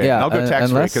parameters. Okay. Yeah, and I'll go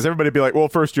tax rate because everybody would be like, well,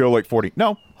 first you owe like 40.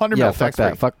 No, 100 mil tax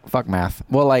rate. Fuck math.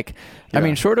 Well, like, I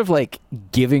mean, short of like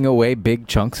giving away big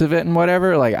chunks of it and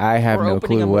whatever, like I have no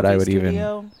clue what I would studio.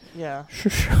 even. Yeah.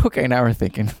 Sure. Okay, now we're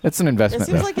thinking. It's an investment.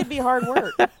 It seems like it'd be hard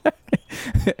work.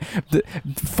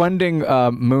 Funding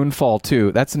Moonfall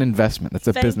 2, that's an investment. That's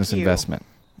a business investment.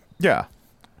 Yeah.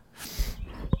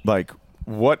 Like,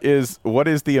 what is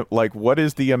the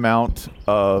amount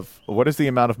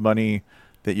of money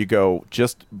that you go,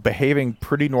 just behaving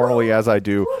pretty normally as I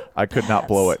do, I could not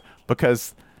blow it?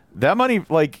 Because that money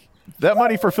for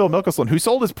Phil Mickelson, who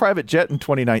sold his private jet in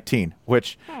 2019,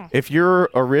 which if you're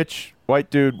a rich white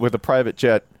dude with a private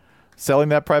jet, selling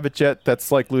that private jet,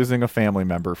 that's like losing a family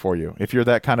member for you. If you're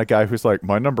that kind of guy who's like,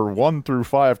 my number 1 through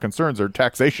 5 concerns are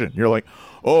taxation, you're like,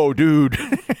 oh, dude,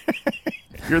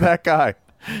 you're that guy.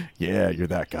 Yeah, you're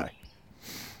that guy.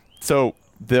 So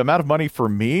the amount of money for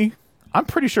me, I'm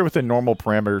pretty sure within normal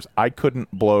parameters, I'm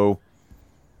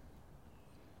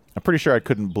pretty sure I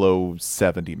couldn't blow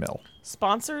 70 mil.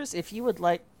 Sponsors, if you would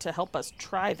like to help us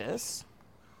try this,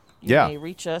 you may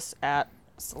reach us at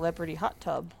Celebrity Hot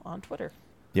Tub on Twitter.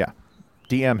 Yeah.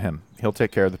 DM him. He'll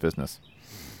take care of the business.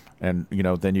 And,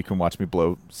 then you can watch me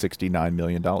blow $69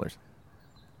 million.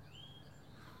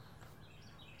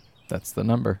 That's the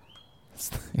number. It's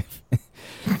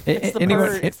the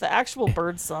bird. It's the actual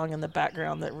bird song in the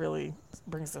background that really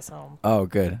brings us home. Oh,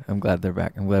 good. I'm glad they're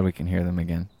back. I'm glad we can hear them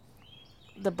again.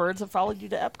 The birds have followed you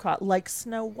to Epcot like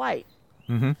Snow White.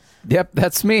 Mm-hmm. Yep,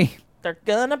 that's me. They're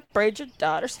gonna braid your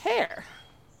daughter's hair.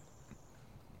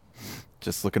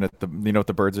 Just looking at what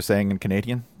the birds are saying in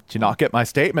Canadian. Did you not get my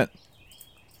statement?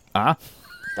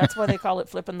 That's why they call it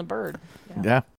flipping the bird. Yeah.